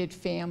appreciated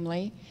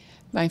family,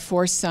 my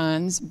 4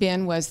 sons.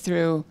 Ben was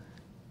through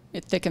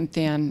thick and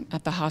thin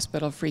at the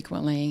hospital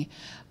frequently.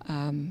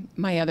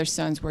 My other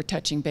sons were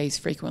touching base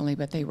frequently,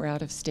 but they were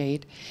out of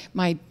state.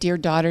 My dear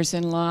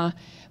daughters-in-law,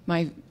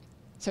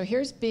 so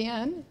here's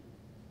Ben,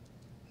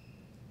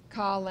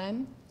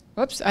 Colin.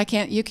 Whoops,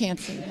 you can't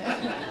see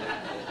that.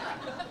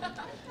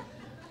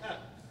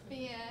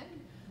 Ben,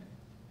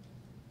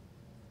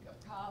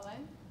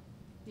 Colin,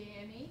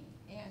 Danny,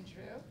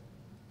 Andrew.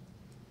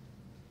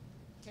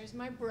 Here's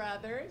my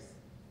brothers.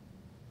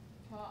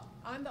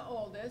 I'm the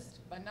oldest,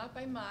 but not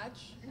by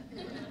much.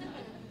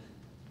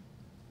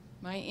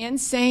 My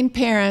insane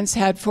parents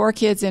had 4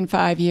 kids in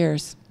 5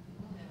 years.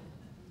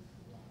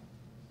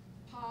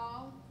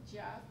 Paul,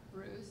 Jeff,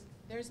 Bruce.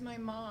 There's my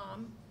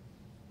mom.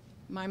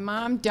 My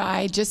mom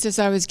died just as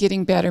I was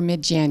getting better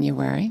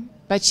mid-January,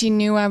 but she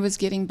knew I was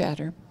getting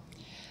better.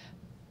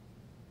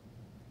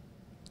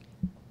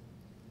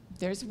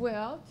 There's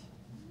Wilt.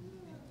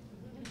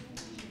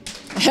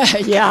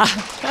 Yeah.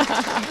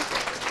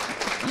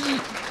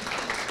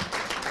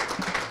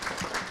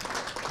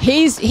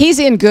 He's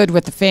in good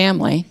with the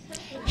family.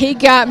 He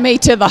got me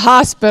to the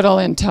hospital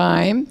in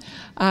time,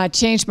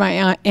 changed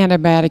my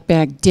antibiotic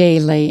bag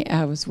daily.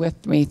 Was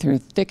with me through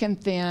thick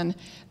and thin,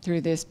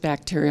 through this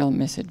bacterial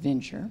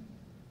misadventure.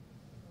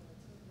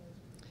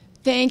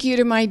 Thank you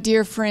to my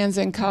dear friends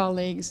and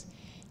colleagues,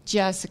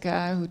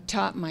 Jessica, who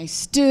taught my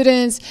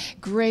students,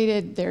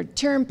 graded their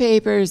term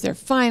papers, their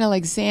final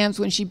exams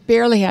when she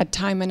barely had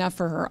time enough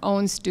for her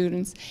own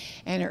students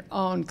and her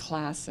own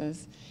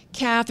classes.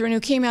 Catherine, who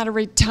came out of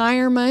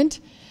retirement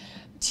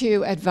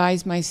to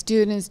advise my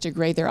students, to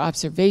grade their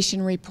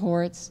observation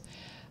reports,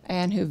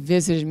 and who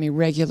visited me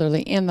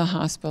regularly in the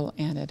hospital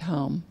and at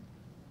home.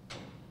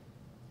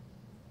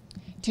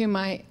 To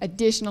my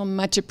additional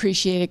much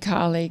appreciated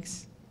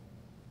colleagues,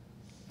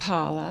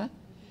 Paula,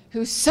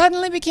 who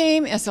suddenly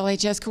became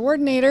SLHS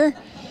coordinator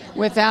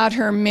without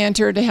her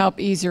mentor to help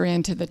ease her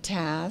into the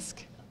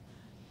task.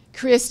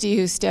 Christy,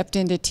 who stepped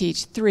in to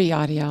teach 3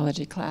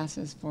 audiology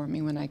classes for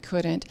me when I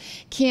couldn't.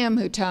 Kim,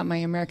 who taught my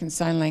American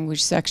Sign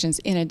Language sections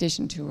in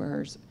addition to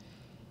hers.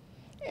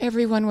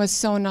 Everyone was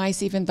so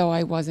nice, even though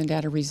I wasn't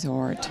at a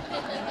resort.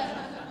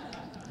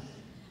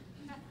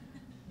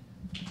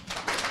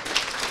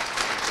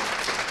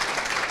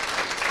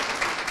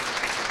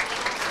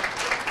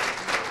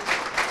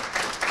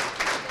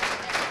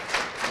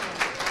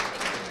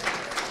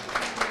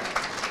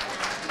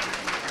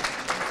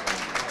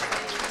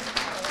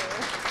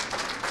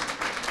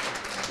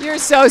 You're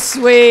so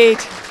sweet.